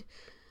need,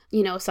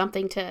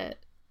 something to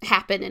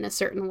happen in a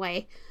certain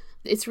way.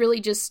 It's really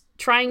just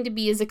trying to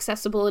be as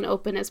accessible and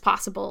open as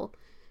possible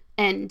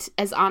and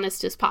as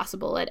honest as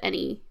possible at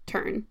any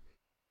turn.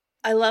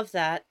 I love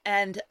that.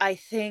 And I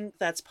think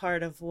that's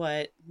part of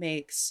what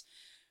makes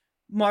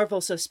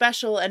Marvel so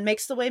special and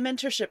makes the way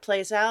mentorship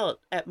plays out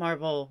at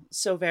Marvel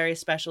so very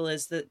special,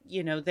 is that,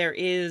 there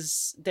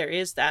is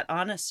that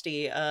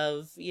honesty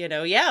of,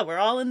 we're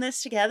all in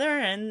this together,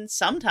 and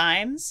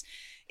sometimes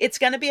it's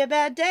going to be a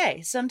bad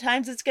day.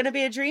 Sometimes it's going to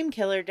be a dream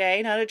killer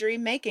day, not a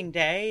dream making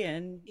day.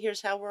 And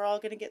here's how we're all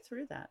going to get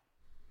through that.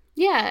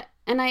 Yeah.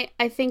 And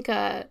I think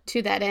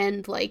to that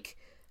end,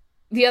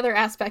 the other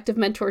aspect of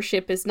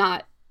mentorship is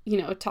not,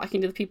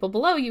 talking to the people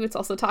below you, it's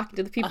also talking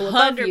to the people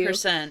above you.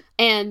 100%.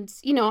 And,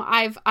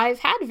 I've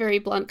had very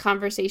blunt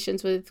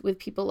conversations with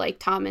people like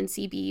Tom and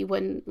CB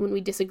when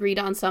we disagreed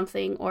on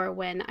something or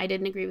when I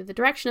didn't agree with the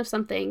direction of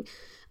something.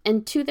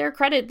 And to their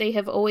credit, they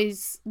have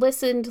always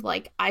listened.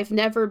 I've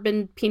never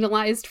been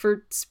penalized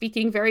for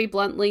speaking very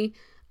bluntly.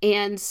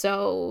 And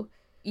so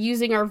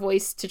using our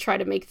voice to try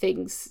to make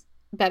things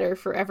better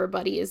for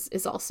everybody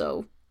is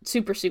also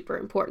super, super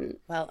important.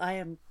 Well, I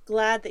am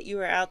glad that you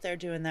are out there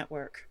doing that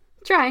work.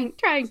 Trying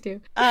to.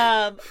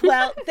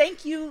 Well,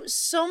 thank you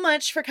so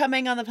much for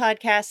coming on the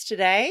podcast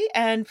today.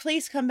 And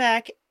please come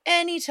back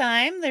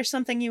anytime there's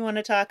something you want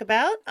to talk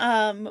about.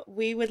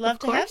 We would love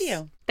to have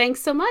you.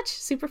 Thanks so much.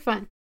 Super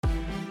fun.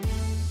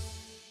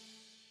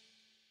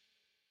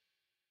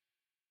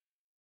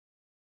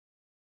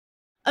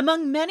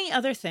 Among many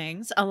other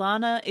things,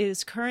 Alanna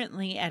is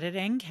currently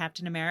editing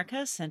Captain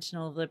America,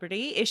 Sentinel of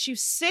Liberty. Issue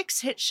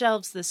 6 hit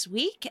shelves this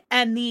week,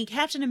 and the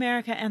Captain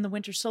America and the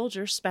Winter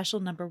Soldier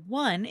special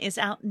 #1 is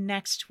out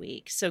next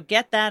week, so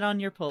get that on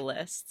your pull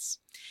lists.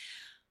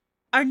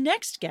 Our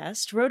next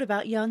guest wrote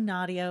about young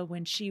Nadia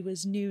when she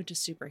was new to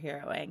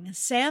superheroing.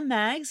 Sam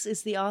Maggs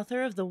is the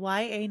author of the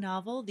YA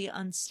novel The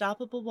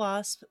Unstoppable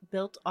Wasp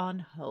Built on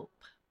Hope.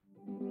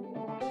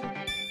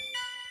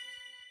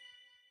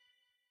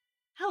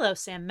 Hello,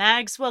 Sam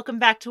Maggs. Welcome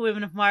back to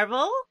Women of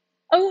Marvel.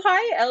 Oh,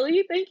 hi,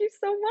 Ellie. Thank you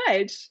so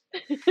much.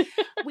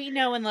 We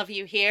know and love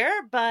you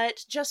here,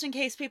 but just in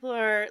case people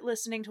are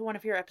listening to one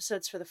of your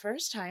episodes for the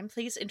first time,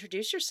 please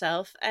introduce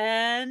yourself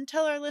and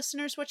tell our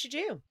listeners what you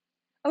do.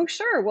 Oh,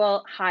 sure.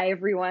 Well, hi,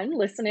 everyone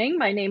listening.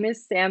 My name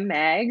is Sam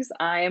Maggs.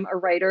 I'm a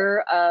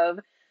writer of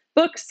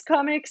books,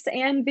 comics,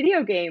 and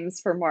video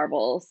games for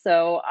Marvel.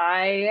 So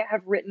I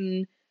have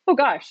written,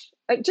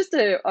 just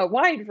a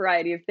wide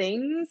variety of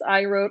things.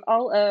 I wrote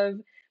all of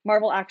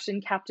Marvel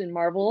Action Captain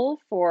Marvel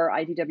for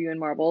IDW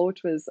and Marvel,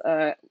 which was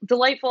a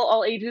delightful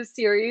all ages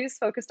series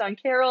focused on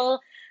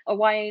Carol, a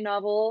YA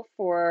novel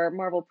for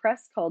Marvel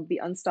Press called The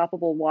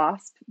Unstoppable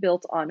Wasp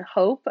Built on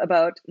Hope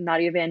about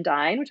Nadia van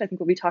Dyne, which I think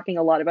we'll be talking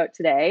a lot about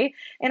today.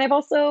 And I've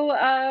also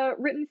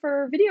written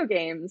for video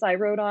games. I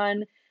wrote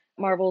on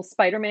Marvel's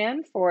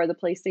Spider-Man for the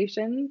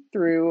PlayStation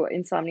through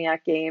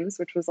Insomniac Games,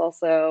 which was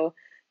also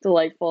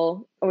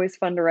delightful. Always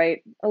fun to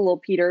write a little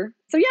Peter.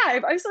 So yeah,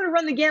 I've sort of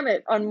run the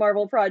gamut on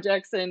Marvel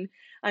projects, and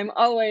I'm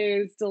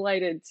always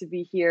delighted to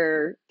be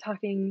here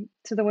talking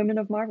to the women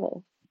of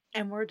Marvel.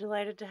 And we're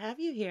delighted to have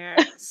you here.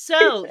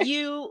 So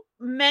you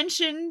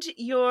mentioned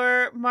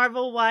your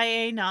Marvel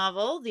YA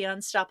novel, The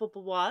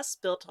Unstoppable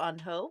Wasp Built on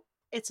Hope.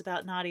 It's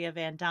about Nadia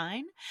van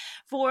Dyne.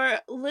 For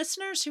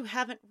listeners who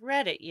haven't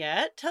read it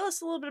yet, tell us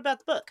a little bit about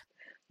the book.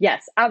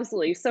 Yes,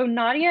 absolutely. So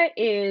Nadia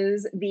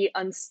is the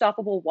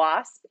Unstoppable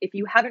Wasp. If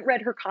you haven't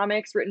read her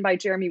comics written by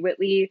Jeremy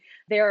Whitley,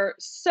 they're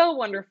so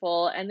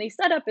wonderful. And they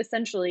set up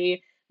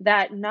essentially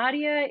that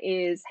Nadia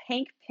is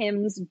Hank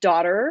Pym's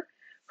daughter,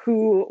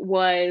 who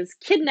was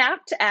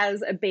kidnapped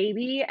as a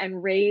baby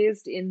and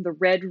raised in the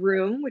Red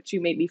Room, which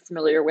you may be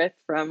familiar with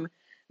from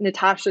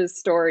Natasha's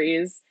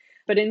stories.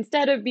 But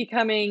instead of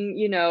becoming,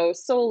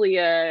 solely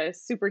a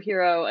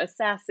superhero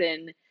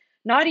assassin,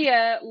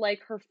 Nadia, like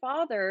her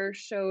father,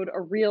 showed a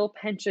real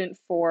penchant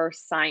for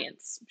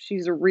science.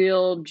 She's a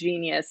real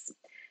genius.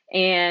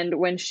 And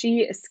when she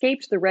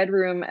escaped the Red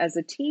Room as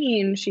a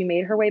teen, she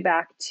made her way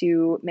back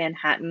to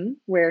Manhattan,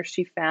 where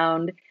she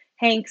found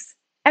Hank's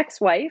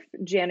ex-wife,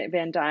 Janet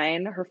van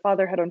Dyne. Her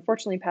father had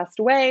unfortunately passed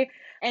away,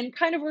 and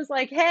kind of was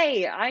like,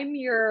 hey, I'm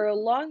your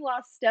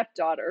long-lost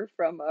stepdaughter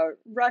from a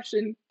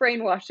Russian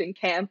brainwashing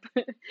camp.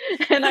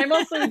 And I'm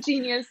also a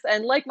genius.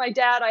 And like my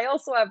dad, I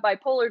also have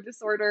bipolar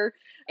disorder.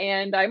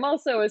 And I'm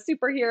also a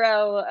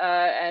superhero.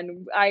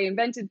 And I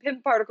invented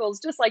Pym particles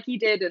just like he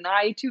did. And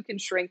I too can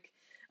shrink.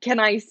 Can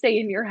I stay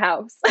in your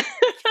house?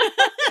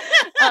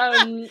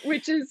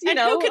 Which is, and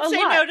who could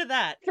say no to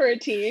that for a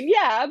teen?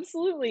 Yeah,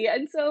 absolutely.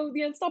 And so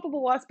The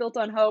Unstoppable Wasp Built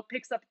on Hope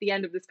picks up at the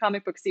end of this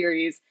comic book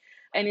series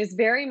and is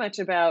very much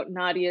about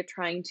Nadia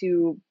trying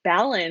to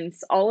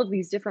balance all of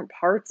these different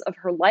parts of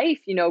her life,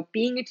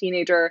 being a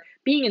teenager,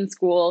 being in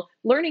school,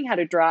 learning how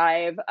to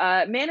drive,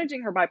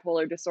 managing her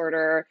bipolar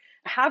disorder,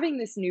 having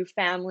this new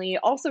family,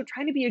 also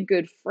trying to be a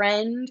good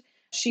friend.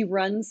 She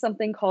runs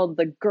something called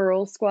the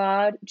Girl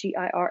Squad,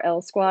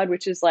 GIRL Squad,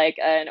 which is like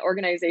an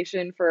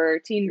organization for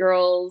teen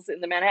girls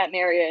in the Manhattan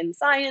area in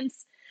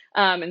science.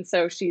 And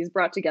so she's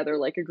brought together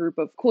like a group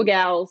of cool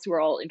gals who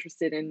are all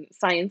interested in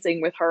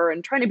sciencing with her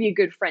and trying to be a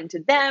good friend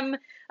to them,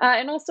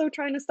 and also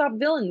trying to stop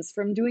villains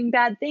from doing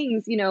bad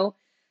things.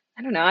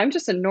 I don't know, I'm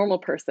just a normal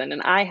person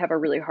and I have a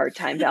really hard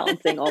time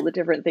balancing all the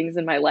different things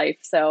in my life.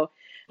 So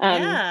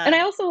and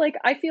I also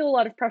I feel a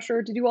lot of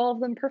pressure to do all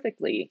of them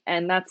perfectly.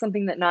 And that's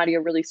something that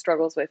Nadia really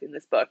struggles with in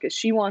this book is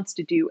she wants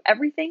to do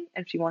everything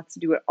and she wants to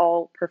do it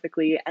all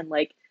perfectly and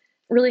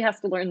really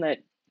has to learn that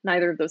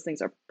neither of those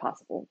things are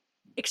possible.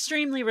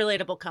 Extremely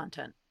relatable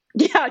content.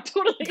 Yeah,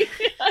 totally.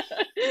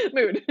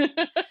 Mood.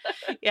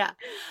 Yeah.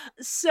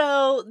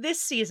 So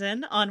this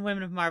season on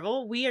Women of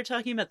Marvel, we are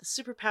talking about the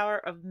superpower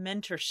of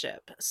mentorship.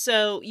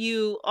 So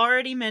you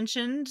already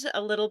mentioned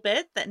a little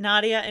bit that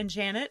Nadia and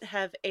Janet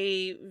have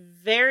a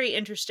very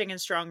interesting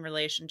and strong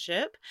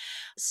relationship.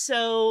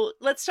 So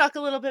let's talk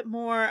a little bit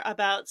more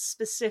about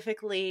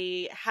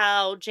specifically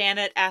how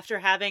Janet, after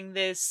having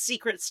this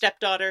secret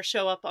stepdaughter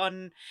show up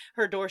on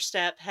her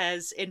doorstep,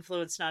 has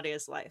influenced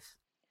Nadia's life.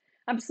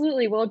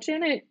 Absolutely. Well,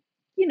 Janet,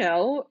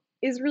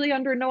 is really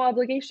under no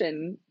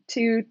obligation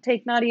to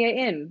take Nadia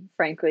in,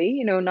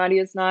 frankly.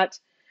 Nadia's not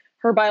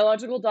her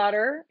biological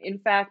daughter. In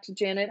fact,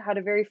 Janet had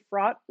a very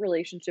fraught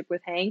relationship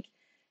with Hank,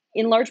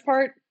 in large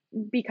part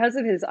because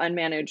of his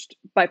unmanaged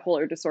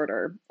bipolar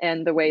disorder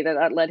and the way that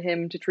that led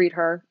him to treat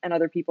her and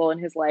other people in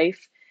his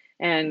life,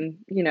 and,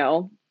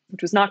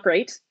 which was not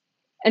great.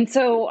 And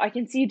so I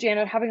can see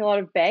Janet having a lot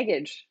of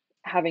baggage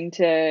having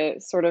to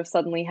sort of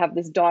suddenly have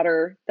this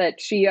daughter that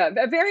she, a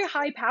very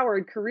high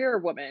powered career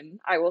woman,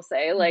 I will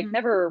say, like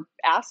never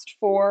asked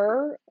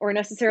for or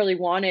necessarily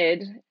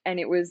wanted. And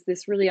it was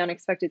this really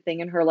unexpected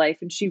thing in her life.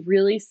 And she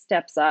really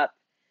steps up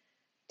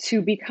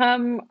to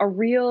become a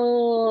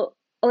real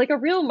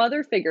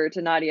mother figure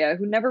to Nadia,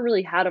 who never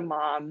really had a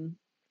mom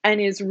and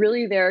is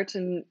really there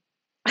to,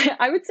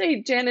 I would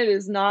say Janet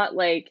is not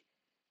like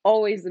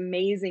always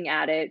amazing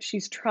at it.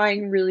 She's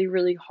trying really,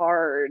 really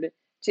hard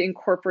to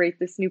incorporate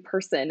this new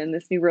person and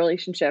this new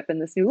relationship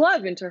and this new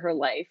love into her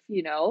life,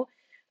 you know,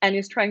 and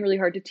is trying really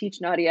hard to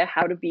teach Nadia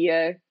how to be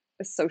a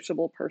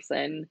sociable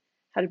person,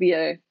 how to be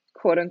a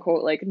quote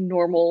unquote like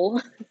normal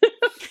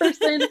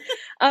person,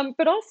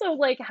 but also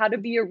like how to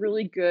be a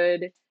really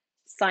good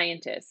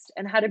scientist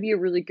and how to be a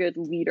really good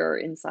leader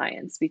in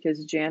science,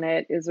 because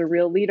Janet is a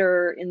real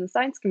leader in the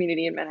science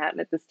community in Manhattan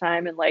at this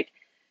time. And like,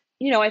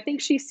 you know, I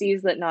think she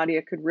sees that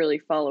Nadia could really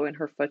follow in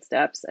her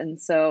footsteps, and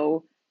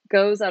so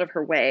goes out of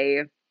her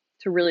way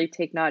to really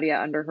take Nadia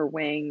under her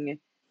wing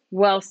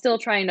while still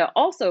trying to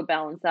also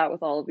balance that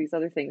with all of these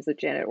other things that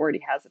Janet already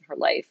has in her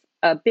life.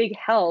 A big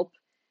help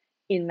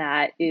in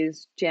that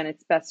is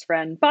Janet's best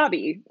friend,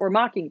 Bobby, or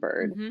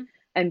Mockingbird.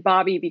 And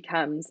Bobby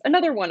becomes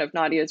another one of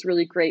Nadia's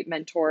really great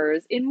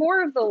mentors in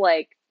more of the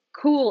like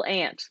cool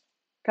aunt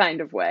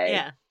kind of way.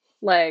 Yeah.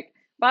 Like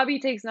Bobby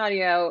takes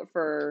Nadia out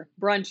for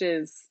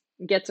brunches,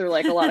 gets her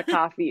like a lot of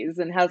coffees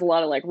and has a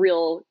lot of like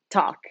real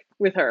talk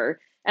with her.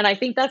 And I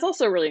think that's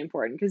also really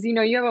important because, you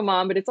know, you have a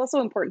mom, but it's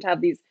also important to have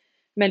these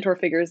mentor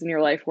figures in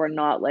your life who are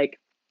not like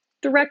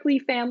directly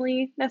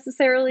family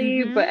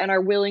necessarily, but and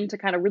are willing to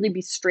kind of really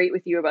be straight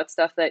with you about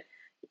stuff that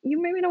you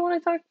maybe don't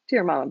want to talk to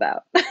your mom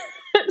about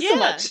so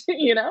much,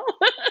 you know?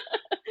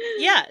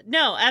 Yeah,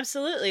 no,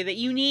 absolutely. That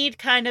you need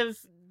kind of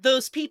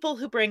those people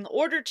who bring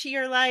order to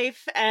your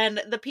life and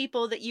the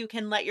people that you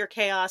can let your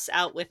chaos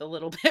out with a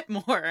little bit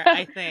more,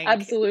 I think.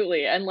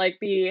 Absolutely. And like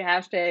be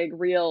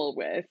 #real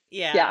with.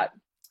 Yeah.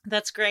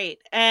 That's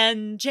great.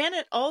 And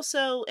Janet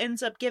also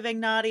ends up giving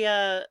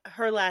Nadia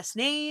her last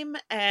name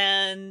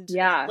and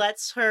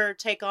lets her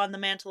take on the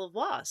mantle of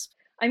Wasp.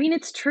 I mean,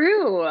 it's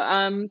true.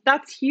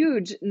 That's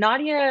huge.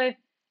 Nadia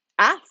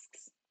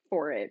asks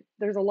for it.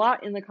 There's a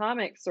lot in the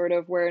comics sort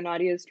of where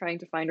Nadia is trying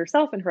to find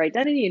herself and her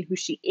identity and who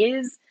she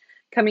is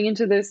coming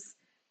into this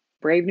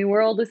brave new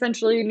world,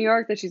 essentially in New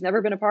York that she's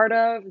never been a part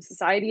of,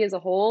 society as a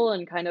whole,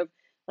 and kind of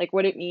like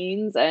what it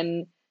means.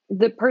 And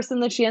the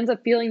person that she ends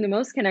up feeling the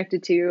most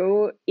connected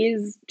to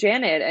is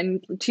Janet.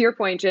 And to your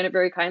point, Janet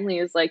very kindly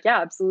is like,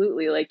 yeah,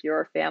 absolutely. Like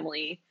you're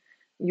family.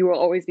 You will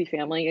always be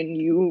family and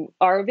you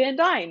are Van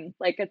Dyne,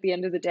 like at the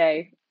end of the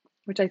day,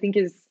 which I think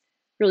is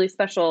really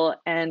special.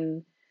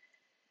 And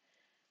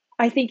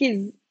I think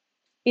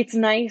it's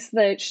nice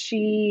that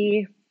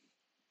she,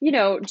 you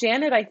know,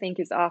 Janet, I think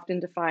is often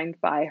defined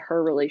by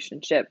her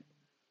relationship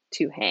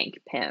to Hank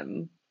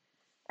Pym.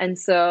 And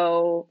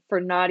so for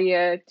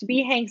Nadia to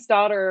be Hank's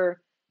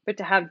daughter, but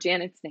to have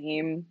Janet's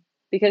name,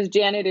 because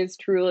Janet is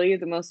truly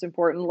the most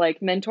important like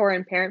mentor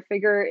and parent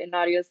figure in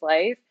Nadia's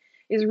life,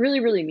 is really,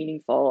 really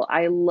meaningful.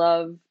 I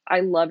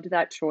loved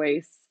that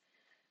choice.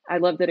 I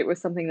love that it was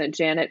something that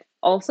Janet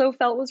also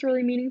felt was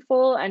really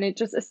meaningful. And it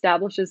just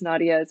establishes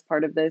Nadia as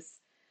part of this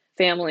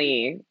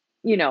family,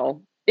 you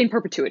know, in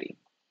perpetuity,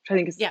 which I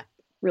think is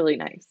really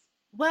nice.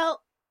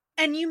 Well,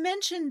 and you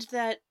mentioned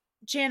that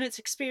Janet's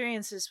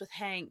experiences with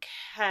Hank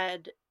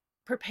had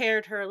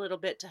prepared her a little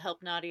bit to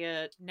help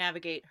Nadia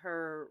navigate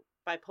her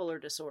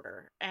bipolar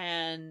disorder,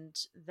 and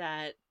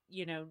that,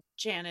 you know,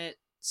 Janet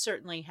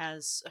certainly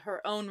has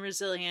her own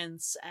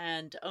resilience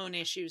and own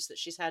issues that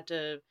she's had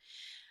to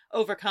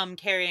overcome,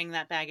 carrying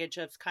that baggage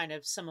of kind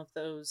of some of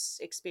those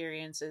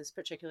experiences,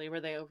 particularly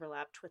where they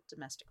overlapped with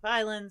domestic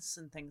violence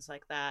and things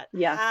like that.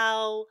 Yeah.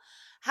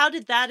 How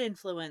did that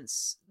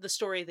influence the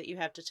story that you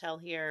have to tell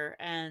here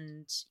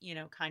and, you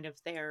know, kind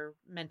of their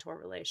mentor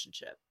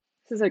relationship?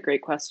 This is a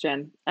great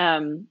question.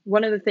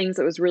 One of the things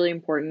that was really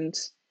important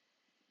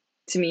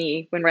to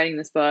me when writing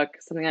this book,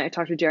 something I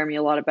talked to Jeremy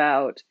a lot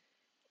about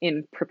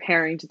in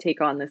preparing to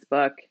take on this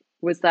book,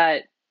 was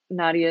that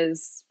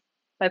Nadia's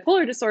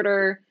bipolar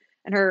disorder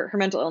and her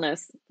mental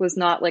illness was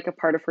not like a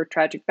part of her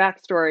tragic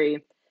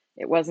backstory.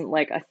 It wasn't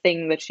like a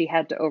thing that she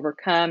had to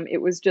overcome.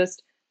 It was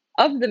just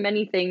of the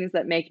many things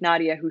that make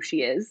Nadia who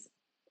she is,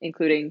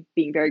 including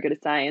being very good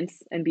at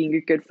science and being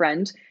a good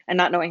friend and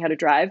not knowing how to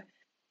drive,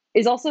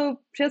 is also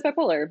she has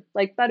bipolar.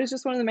 Like that is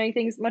just one of the many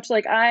things, much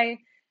like I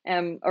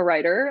am a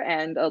writer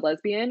and a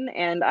lesbian,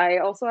 and I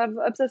also have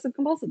obsessive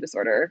compulsive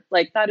disorder.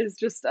 Like that is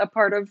just a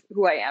part of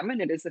who I am,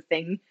 and it is a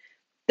thing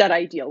that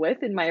I deal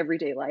with in my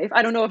everyday life.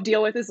 I don't know if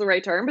deal with is the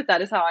right term, but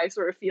that is how I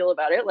sort of feel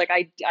about it. Like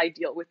I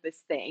deal with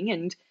this thing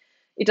and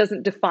it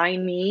doesn't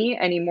define me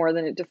any more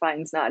than it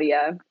defines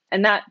Nadia.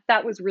 And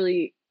that was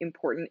really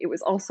important. It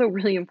was also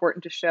really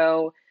important to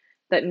show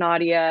that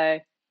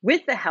Nadia,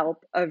 with the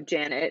help of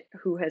Janet,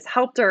 who has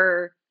helped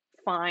her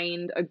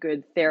find a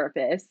good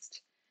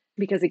therapist,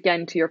 because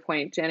again, to your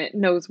point, Janet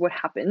knows what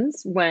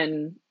happens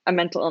when a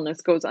mental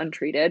illness goes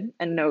untreated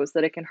and knows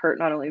that it can hurt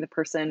not only the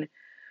person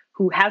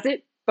who has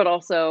it, but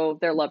also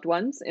their loved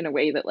ones in a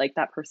way that like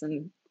that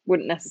person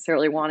wouldn't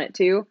necessarily want it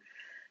to,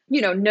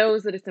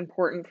 knows that it's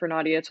important for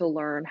Nadia to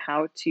learn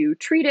how to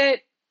treat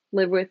it,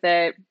 live with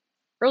it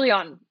early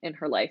on in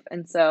her life.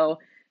 And so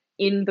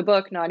in the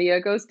book, Nadia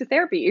goes to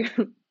therapy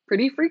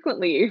pretty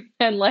frequently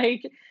and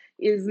like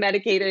is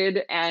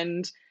medicated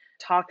and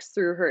talks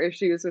through her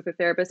issues with a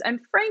therapist. And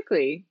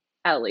frankly,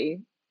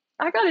 Ellie,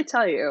 I gotta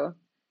tell you,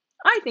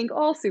 I think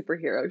all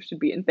superheroes should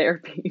be in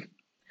therapy.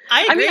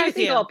 I agree I with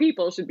think you. all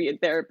people should be in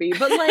therapy,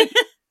 but like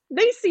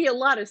they see a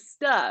lot of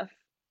stuff.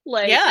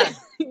 Like, Yeah.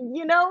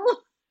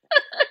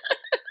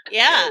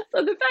 Yeah.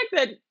 So the fact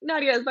that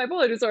Nadia has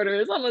bipolar disorder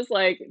is almost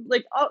like,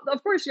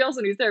 of course she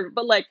also needs therapy,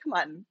 but like, come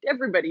on,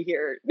 everybody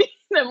here in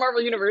the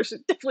Marvel Universe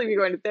should definitely be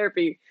going to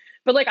therapy.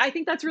 But like, I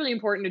think that's really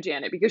important to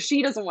Janet because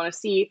she doesn't want to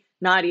see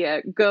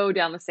Nadia go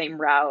down the same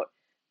route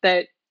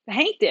that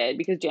Hank did,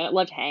 because Janet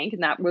loved Hank,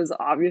 and that was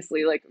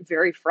obviously like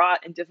very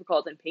fraught and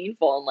difficult and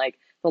painful. And like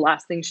the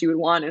last thing she would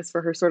want is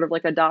for her sort of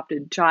like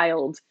adopted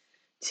child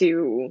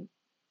to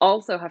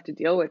also have to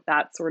deal with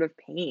that sort of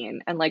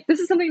pain. And like, this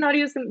is something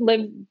Nadia's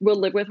will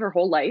live with her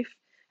whole life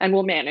and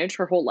will manage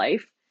her whole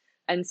life.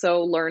 And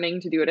so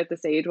learning to do it at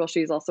this age while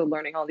she's also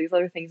learning all these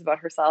other things about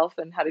herself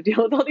and how to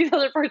deal with all these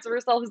other parts of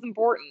herself is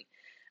important.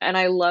 And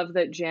I love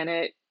that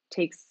Janet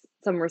takes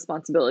some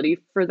responsibility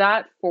for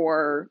that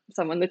for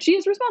someone that she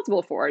is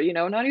responsible for.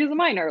 Nadia's a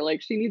minor,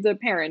 like she needs a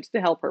parent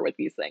to help her with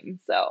these things.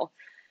 So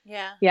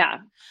yeah.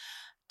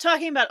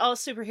 Talking about all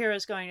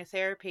superheroes going to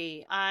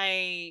therapy,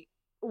 I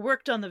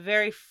worked on the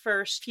very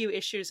first few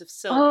issues of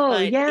Silk. Oh,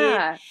 but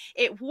yeah.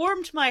 It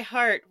warmed my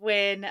heart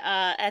when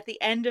at the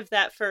end of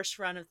that first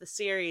run of the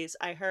series,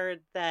 I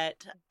heard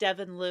that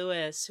Devin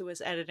Lewis, who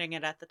was editing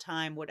it at the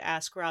time, would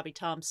ask Robbie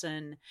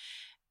Thompson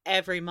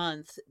every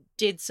month,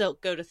 did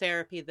Silk go to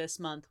therapy this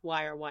month?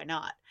 Why or why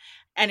not?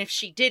 And if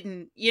she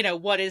didn't,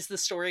 what is the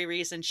story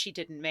reason she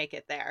didn't make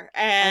it there?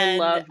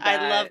 And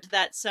I loved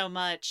that so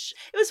much.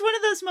 It was one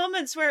of those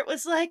moments where it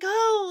was like,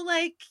 oh,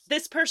 like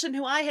this person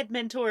who I had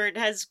mentored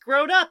has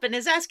grown up and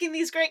is asking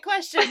these great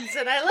questions,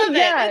 and I love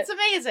Yeah. it. It's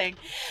amazing.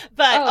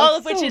 But all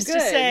of which is to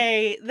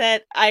say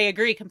that I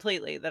agree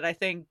completely that I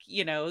think,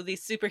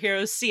 these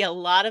superheroes see a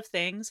lot of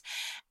things.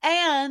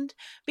 And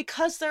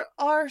because there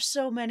are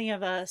so many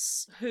of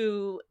us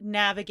who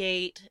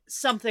navigate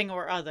something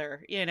or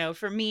other,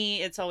 for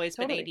me, it's always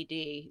been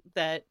ADD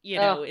that,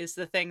 is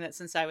the thing that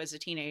since I was a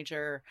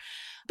teenager.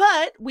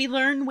 But we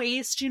learn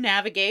ways to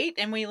navigate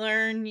and we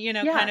learn,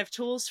 kind of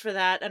tools for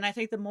that. And I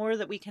think the more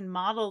that we can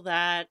model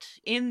that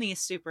in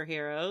these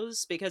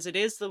superheroes, because it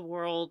is the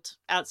world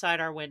outside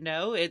our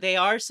window, they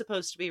are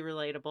supposed to be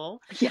relatable.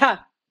 Yeah.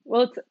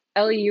 Well,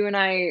 Ellie, you and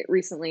I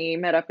recently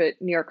met up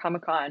at New York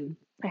Comic Con.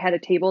 I had a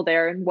table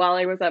there, and while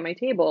I was at my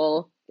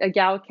table, a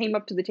gal came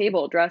up to the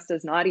table dressed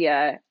as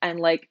Nadia and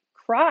like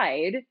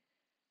cried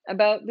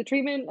about the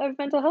treatment of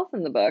mental health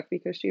in the book,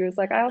 because she was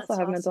like, I also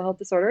have mental health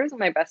disorders, and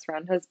my best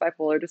friend has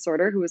bipolar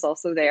disorder, who was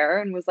also there,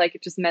 and was like,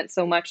 it just meant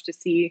so much to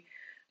see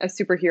a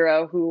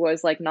superhero who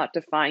was like not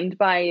defined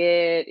by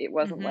it. It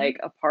wasn't like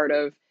a part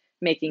of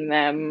making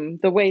them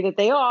the way that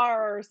they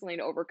are or something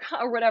to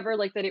overcome or whatever,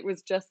 like that it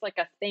was just like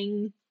a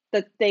thing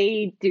that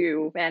they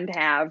do and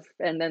have,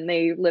 and then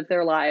they live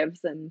their lives.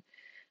 And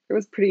it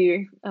was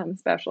pretty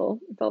special.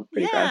 It felt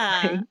pretty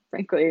gratifying,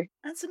 frankly.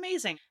 That's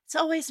amazing. It's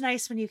always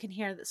nice when you can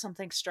hear that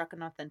something struck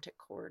an authentic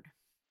chord.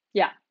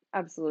 Yeah,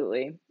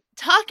 absolutely.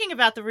 Talking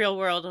about the real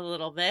world a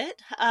little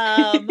bit,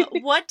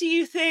 what do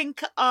you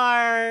think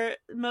are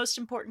most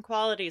important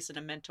qualities in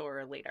a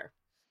mentor or leader?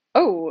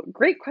 Oh,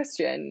 great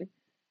question.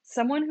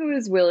 Someone who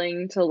is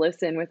willing to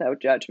listen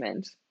without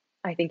judgment,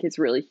 I think, is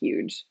really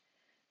huge,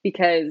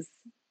 because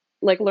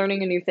like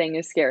learning a new thing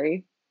is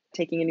scary.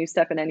 Taking a new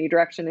step in any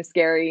direction is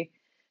scary.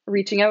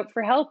 Reaching out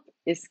for help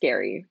is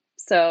scary.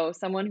 So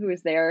someone who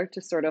is there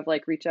to sort of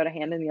like reach out a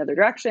hand in the other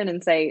direction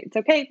and say, it's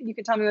okay, you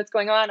can tell me what's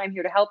going on, I'm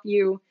here to help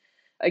you,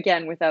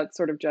 again, without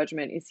sort of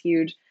judgment, is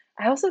huge.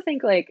 I also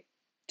think like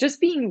just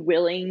being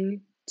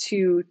willing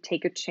to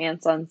take a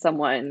chance on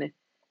someone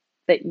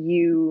that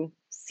you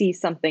see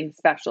something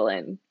special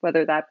in,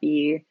 whether that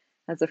be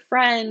as a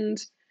friend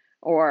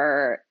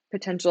or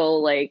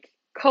potential like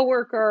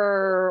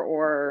coworker,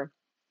 or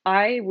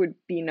I would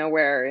be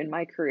nowhere in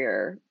my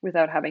career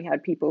without having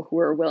had people who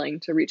are willing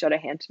to reach out a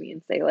hand to me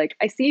and say like,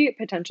 I see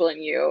potential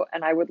in you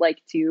and I would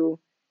like to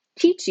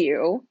teach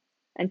you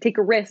and take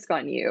a risk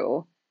on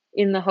you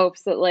in the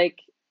hopes that like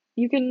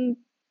you can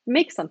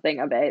make something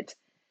of it.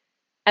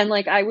 And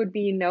like I would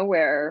be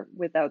nowhere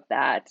without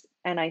that.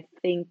 And I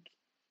think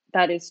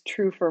that is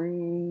true for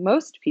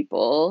most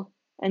people.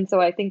 And so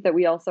I think that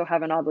we also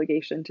have an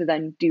obligation to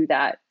then do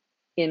that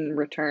in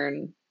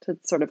return to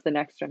sort of the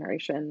next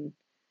generation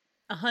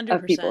 100%.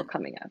 of people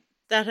coming up.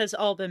 That has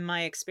all been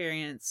my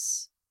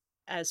experience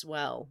as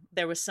well.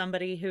 There was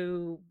somebody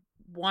who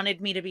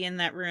wanted me to be in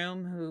that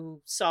room,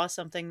 who saw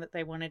something that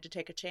they wanted to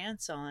take a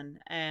chance on.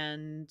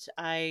 And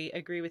I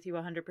agree with you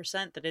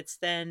 100% that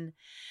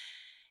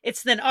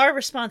it's then our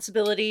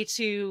responsibility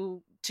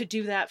to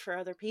do that for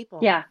other people.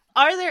 Yeah.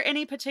 Are there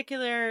any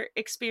particular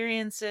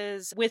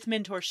experiences with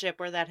mentorship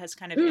where that has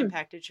kind of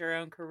impacted your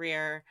own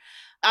career,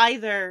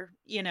 either,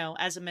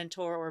 as a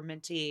mentor or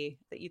mentee,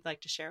 that you'd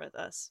like to share with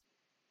us?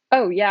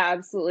 Oh, yeah,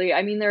 absolutely.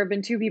 I mean, there have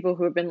been two people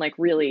who have been like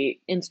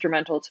really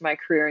instrumental to my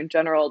career in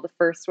general. The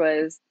first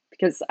was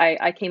because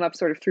I came up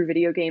sort of through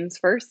video games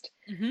first.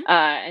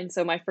 And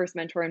so my first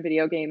mentor in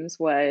video games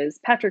was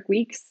Patrick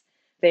Weeks.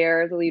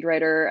 They're the lead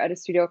writer at a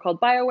studio called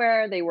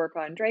BioWare. They work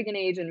on Dragon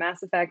Age and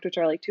Mass Effect, which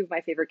are like two of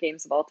my favorite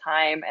games of all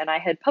time. And I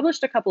had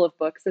published a couple of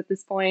books at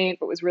this point,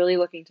 but was really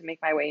looking to make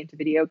my way into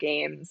video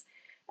games.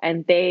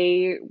 And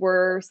they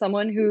were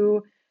someone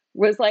who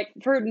was like,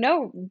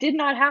 did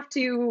not have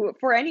to,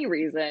 for any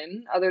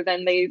reason other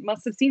than they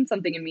must have seen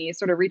something in me,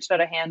 sort of reached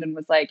out a hand and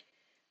was like,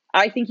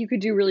 I think you could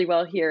do really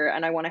well here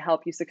and I want to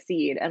help you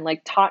succeed, and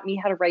like taught me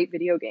how to write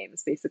video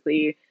games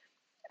basically.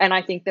 And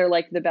I think they're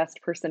like the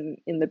best person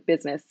in the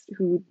business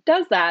who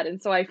does that.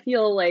 And so I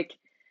feel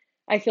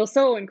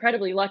so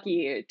incredibly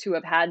lucky to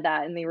have had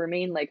that, and they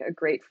remain like a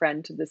great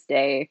friend to this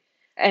day.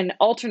 And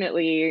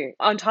alternately,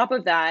 on top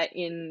of that,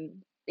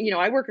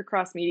 I work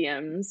across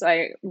mediums.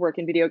 I work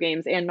in video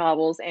games and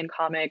novels and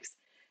comics.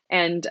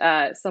 And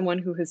someone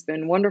who has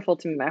been wonderful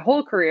to me my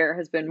whole career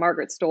has been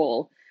Margaret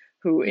Stoll,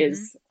 who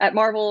is at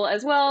Marvel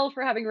as well,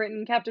 for having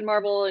written Captain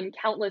Marvel and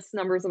countless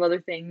numbers of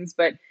other things.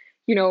 But,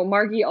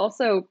 Margie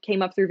also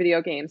came up through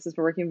video games, has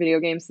been working in video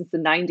games since the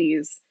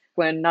 90s,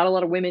 when not a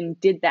lot of women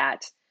did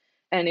that,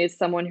 and is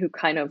someone who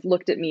kind of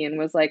looked at me and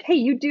was like, hey,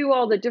 you do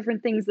all the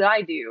different things that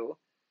I do.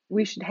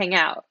 We should hang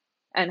out.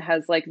 And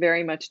has like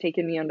very much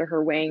taken me under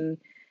her wing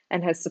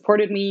and has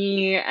supported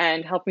me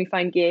and helped me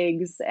find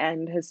gigs,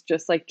 and has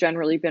just like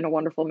generally been a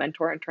wonderful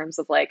mentor in terms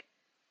of like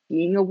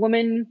being a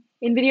woman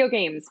in video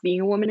games,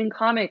 being a woman in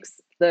comics,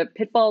 the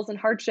pitfalls and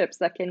hardships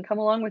that can come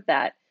along with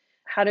that,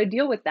 how to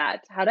deal with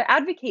that, how to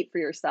advocate for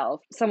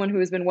yourself. Someone who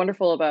has been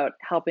wonderful about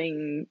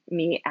helping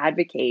me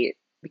advocate,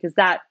 because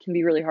that can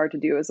be really hard to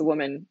do as a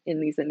woman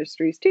in these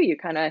industries too. You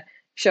kind of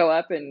show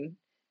up in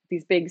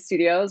these big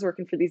studios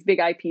working for these big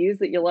IPs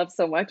that you love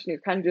so much, and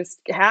you're kind of just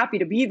happy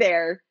to be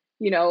there,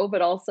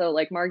 but also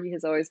like Margie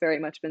has always very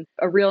much been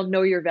a real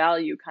know your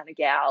value kind of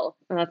gal,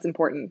 and that's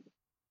important.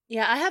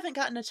 Yeah, I haven't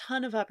gotten a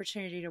ton of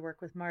opportunity to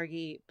work with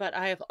Margie, but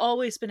I have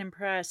always been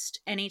impressed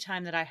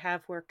anytime that I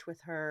have worked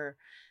with her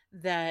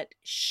that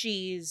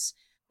she's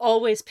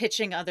always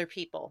pitching other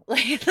people.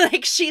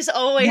 Like she's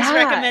always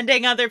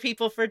recommending other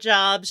people for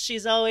jobs.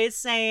 She's always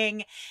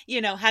saying,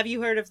 have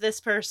you heard of this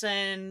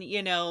person?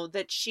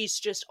 That she's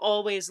just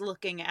always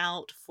looking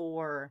out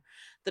for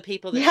the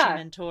people that she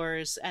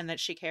mentors and that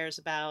she cares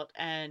about,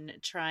 and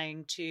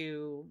trying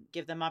to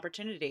give them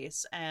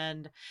opportunities.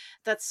 And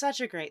that's such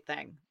a great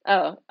thing.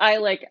 Oh, I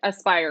like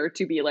aspire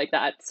to be like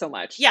that so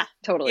much. Yeah.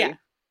 Totally.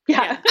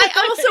 Yeah.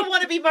 I also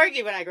want to be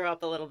Margie when I grow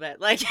up a little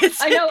bit. Like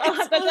I know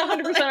that's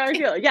 100% how I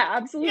feel. Yeah,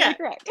 absolutely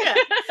correct.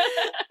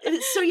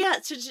 So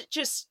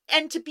just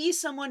and to be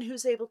someone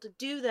who's able to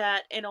do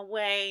that in a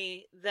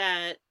way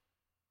that,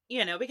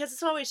 because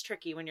it's always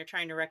tricky when you're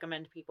trying to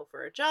recommend people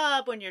for a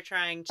job, when you're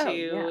trying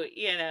to,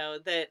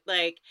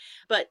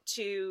 but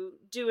to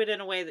do it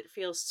in a way that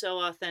feels so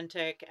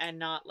authentic and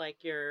not like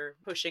you're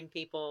pushing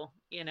people,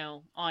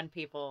 on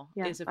people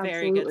is a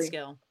very good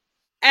skill.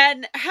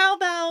 And how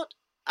about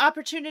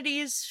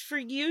opportunities for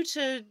you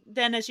to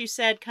then, as you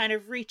said, kind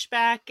of reach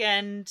back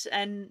and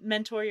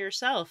mentor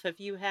yourself? Have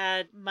you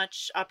had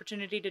much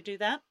opportunity to do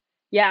that?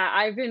 Yeah,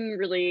 I've been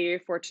really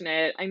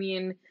fortunate. I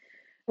mean,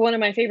 one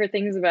of my favorite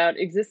things about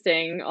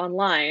existing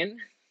online,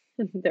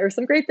 there are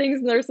some great things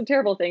and there are some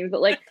terrible things,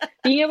 but like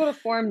being able to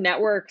form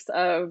networks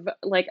of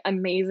like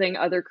amazing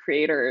other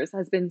creators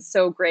has been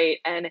so great.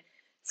 And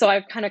so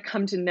I've kind of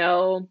come to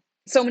know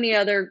so many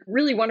other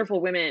really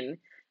wonderful women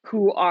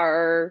who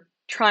are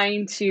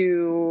trying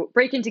to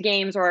break into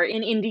games or are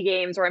in indie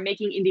games or are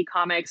making indie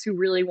comics, who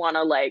really want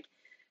to like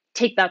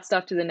take that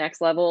stuff to the next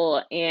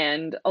level.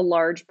 And a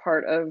large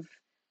part of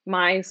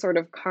my sort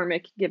of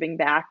karmic giving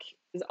back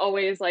is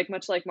always like,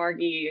 much like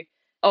Margie,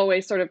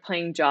 always sort of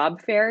playing job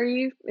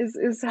fairy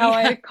is how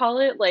I call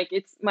it. Like,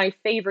 it's my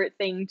favorite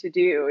thing to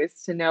do is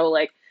to know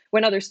like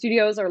when other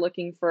studios are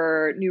looking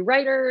for new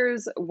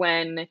writers,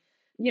 when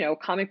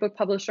comic book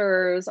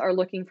publishers are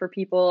looking for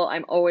people,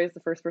 I'm always the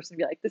first person to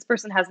be like, this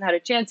person hasn't had a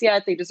chance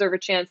yet. They deserve a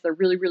chance. They're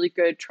really, really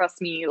good.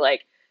 Trust me.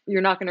 Like,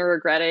 you're not going to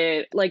regret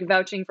it. Like,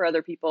 vouching for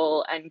other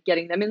people and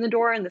getting them in the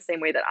door in the same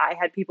way that I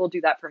had people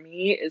do that for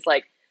me is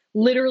like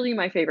literally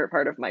my favorite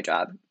part of my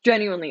job,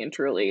 genuinely and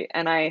truly.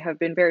 And I have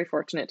been very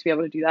fortunate to be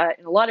able to do that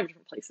in a lot of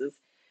different places,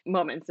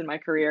 moments in my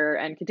career,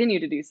 and continue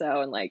to do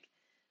so. And like,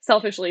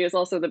 selfishly is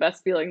also the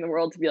best feeling in the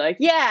world to be like,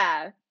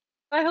 yeah,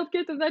 I helped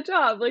get them that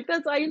job. Like,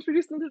 I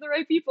introduced them to the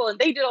right people, and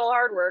they did all the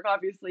hard work,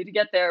 obviously, to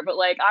get there. But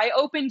like, I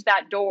opened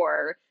that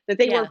door that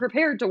they were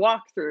prepared to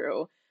walk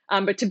through.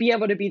 But to be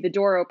able to be the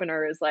door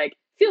opener is like,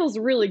 feels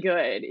really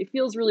good. It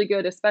feels really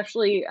good,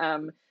 especially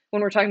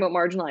when we're talking about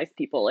marginalized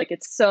people. Like,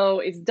 it's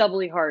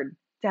doubly hard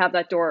to have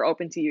that door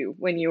open to you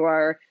when you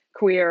are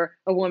queer,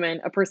 a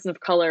woman, a person of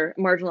color,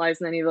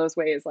 marginalized in any of those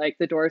ways, like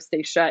the doors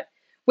stay shut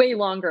way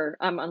longer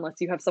unless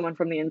you have someone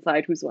from the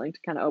inside who's willing to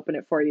kind of open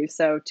it for you.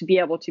 So to be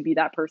able to be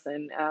that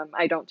person,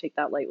 I don't take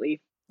that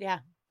lightly. Yeah,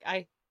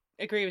 I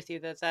agree with you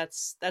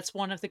that's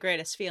one of the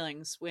greatest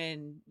feelings,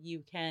 when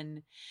you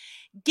can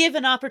give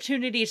an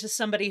opportunity to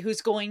somebody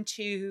who's going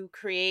to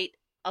create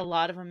a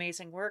lot of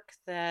amazing work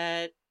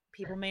that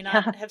people may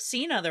not have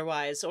seen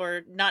otherwise,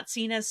 or not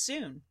seen as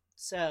soon.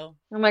 So,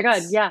 oh my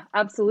God, yeah,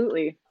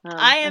 absolutely.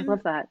 I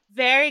love that.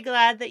 Very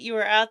glad that you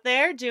were out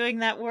there doing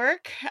that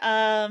work.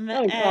 Oh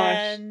gosh.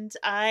 And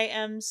I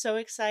am so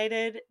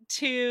excited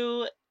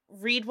to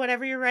read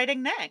whatever you're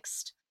writing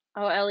next.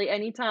 Oh, Ellie,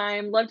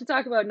 anytime. Love to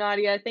talk about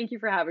Nadia. Thank you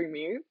for having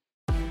me.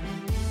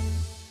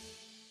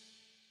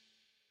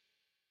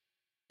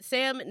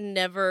 Sam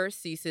never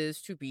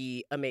ceases to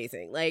be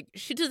amazing. Like,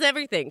 she does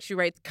everything. She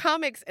writes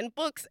comics and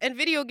books and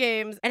video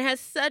games and has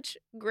such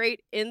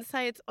great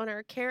insights on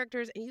our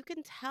characters. And you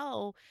can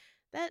tell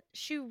that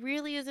she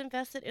really is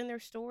invested in their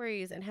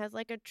stories and has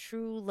like a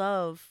true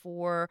love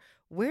for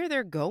where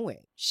they're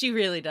going. She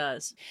really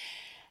does.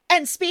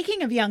 And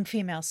speaking of young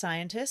female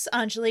scientists,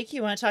 Angelique,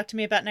 you want to talk to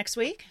me about next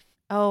week?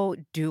 Oh,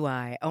 do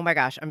I? Oh my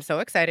gosh, I'm so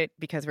excited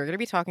because we're going to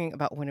be talking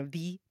about one of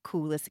the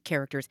coolest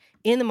characters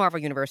in the Marvel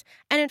Universe.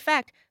 And in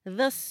fact,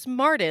 the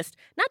smartest,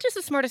 not just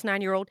the smartest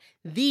 9-year-old,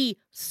 the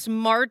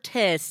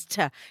smartest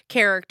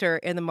character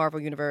in the Marvel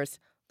Universe,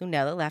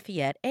 Lunella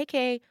Lafayette,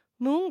 aka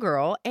Moon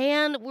Girl.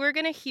 And we're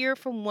going to hear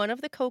from one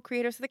of the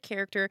co-creators of the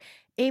character,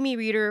 Amy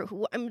Reeder,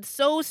 who I'm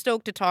so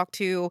stoked to talk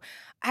to.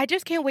 I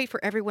just can't wait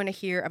for everyone to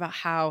hear about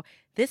how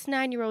this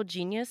 9-year-old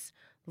genius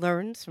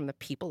learns from the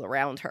people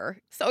around her.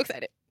 So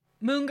excited.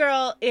 Moon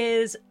Girl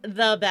is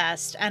the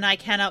best, and I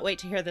cannot wait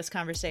to hear this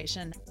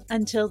conversation.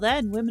 Until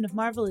then, Women of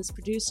Marvel is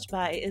produced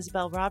by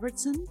Isabel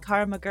Robertson,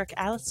 Cara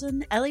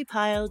McGurk-Allison, Ellie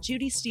Pyle,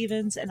 Judy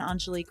Stevens, and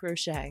Angelique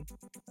Roche.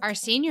 Our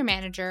senior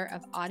manager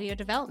of audio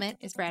development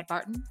is Brad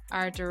Barton.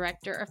 Our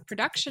director of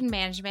production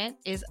management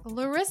is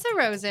Larissa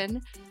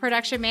Rosen.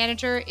 Production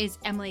manager is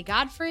Emily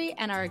Godfrey,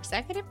 and our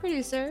executive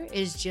producer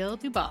is Jill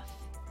Duboff.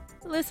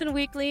 Listen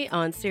weekly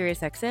on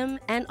SiriusXM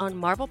and on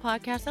Marvel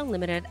Podcasts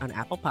Unlimited on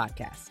Apple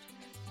Podcasts.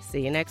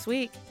 See you next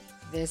week.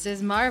 This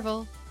is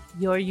Marvel,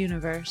 your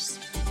universe.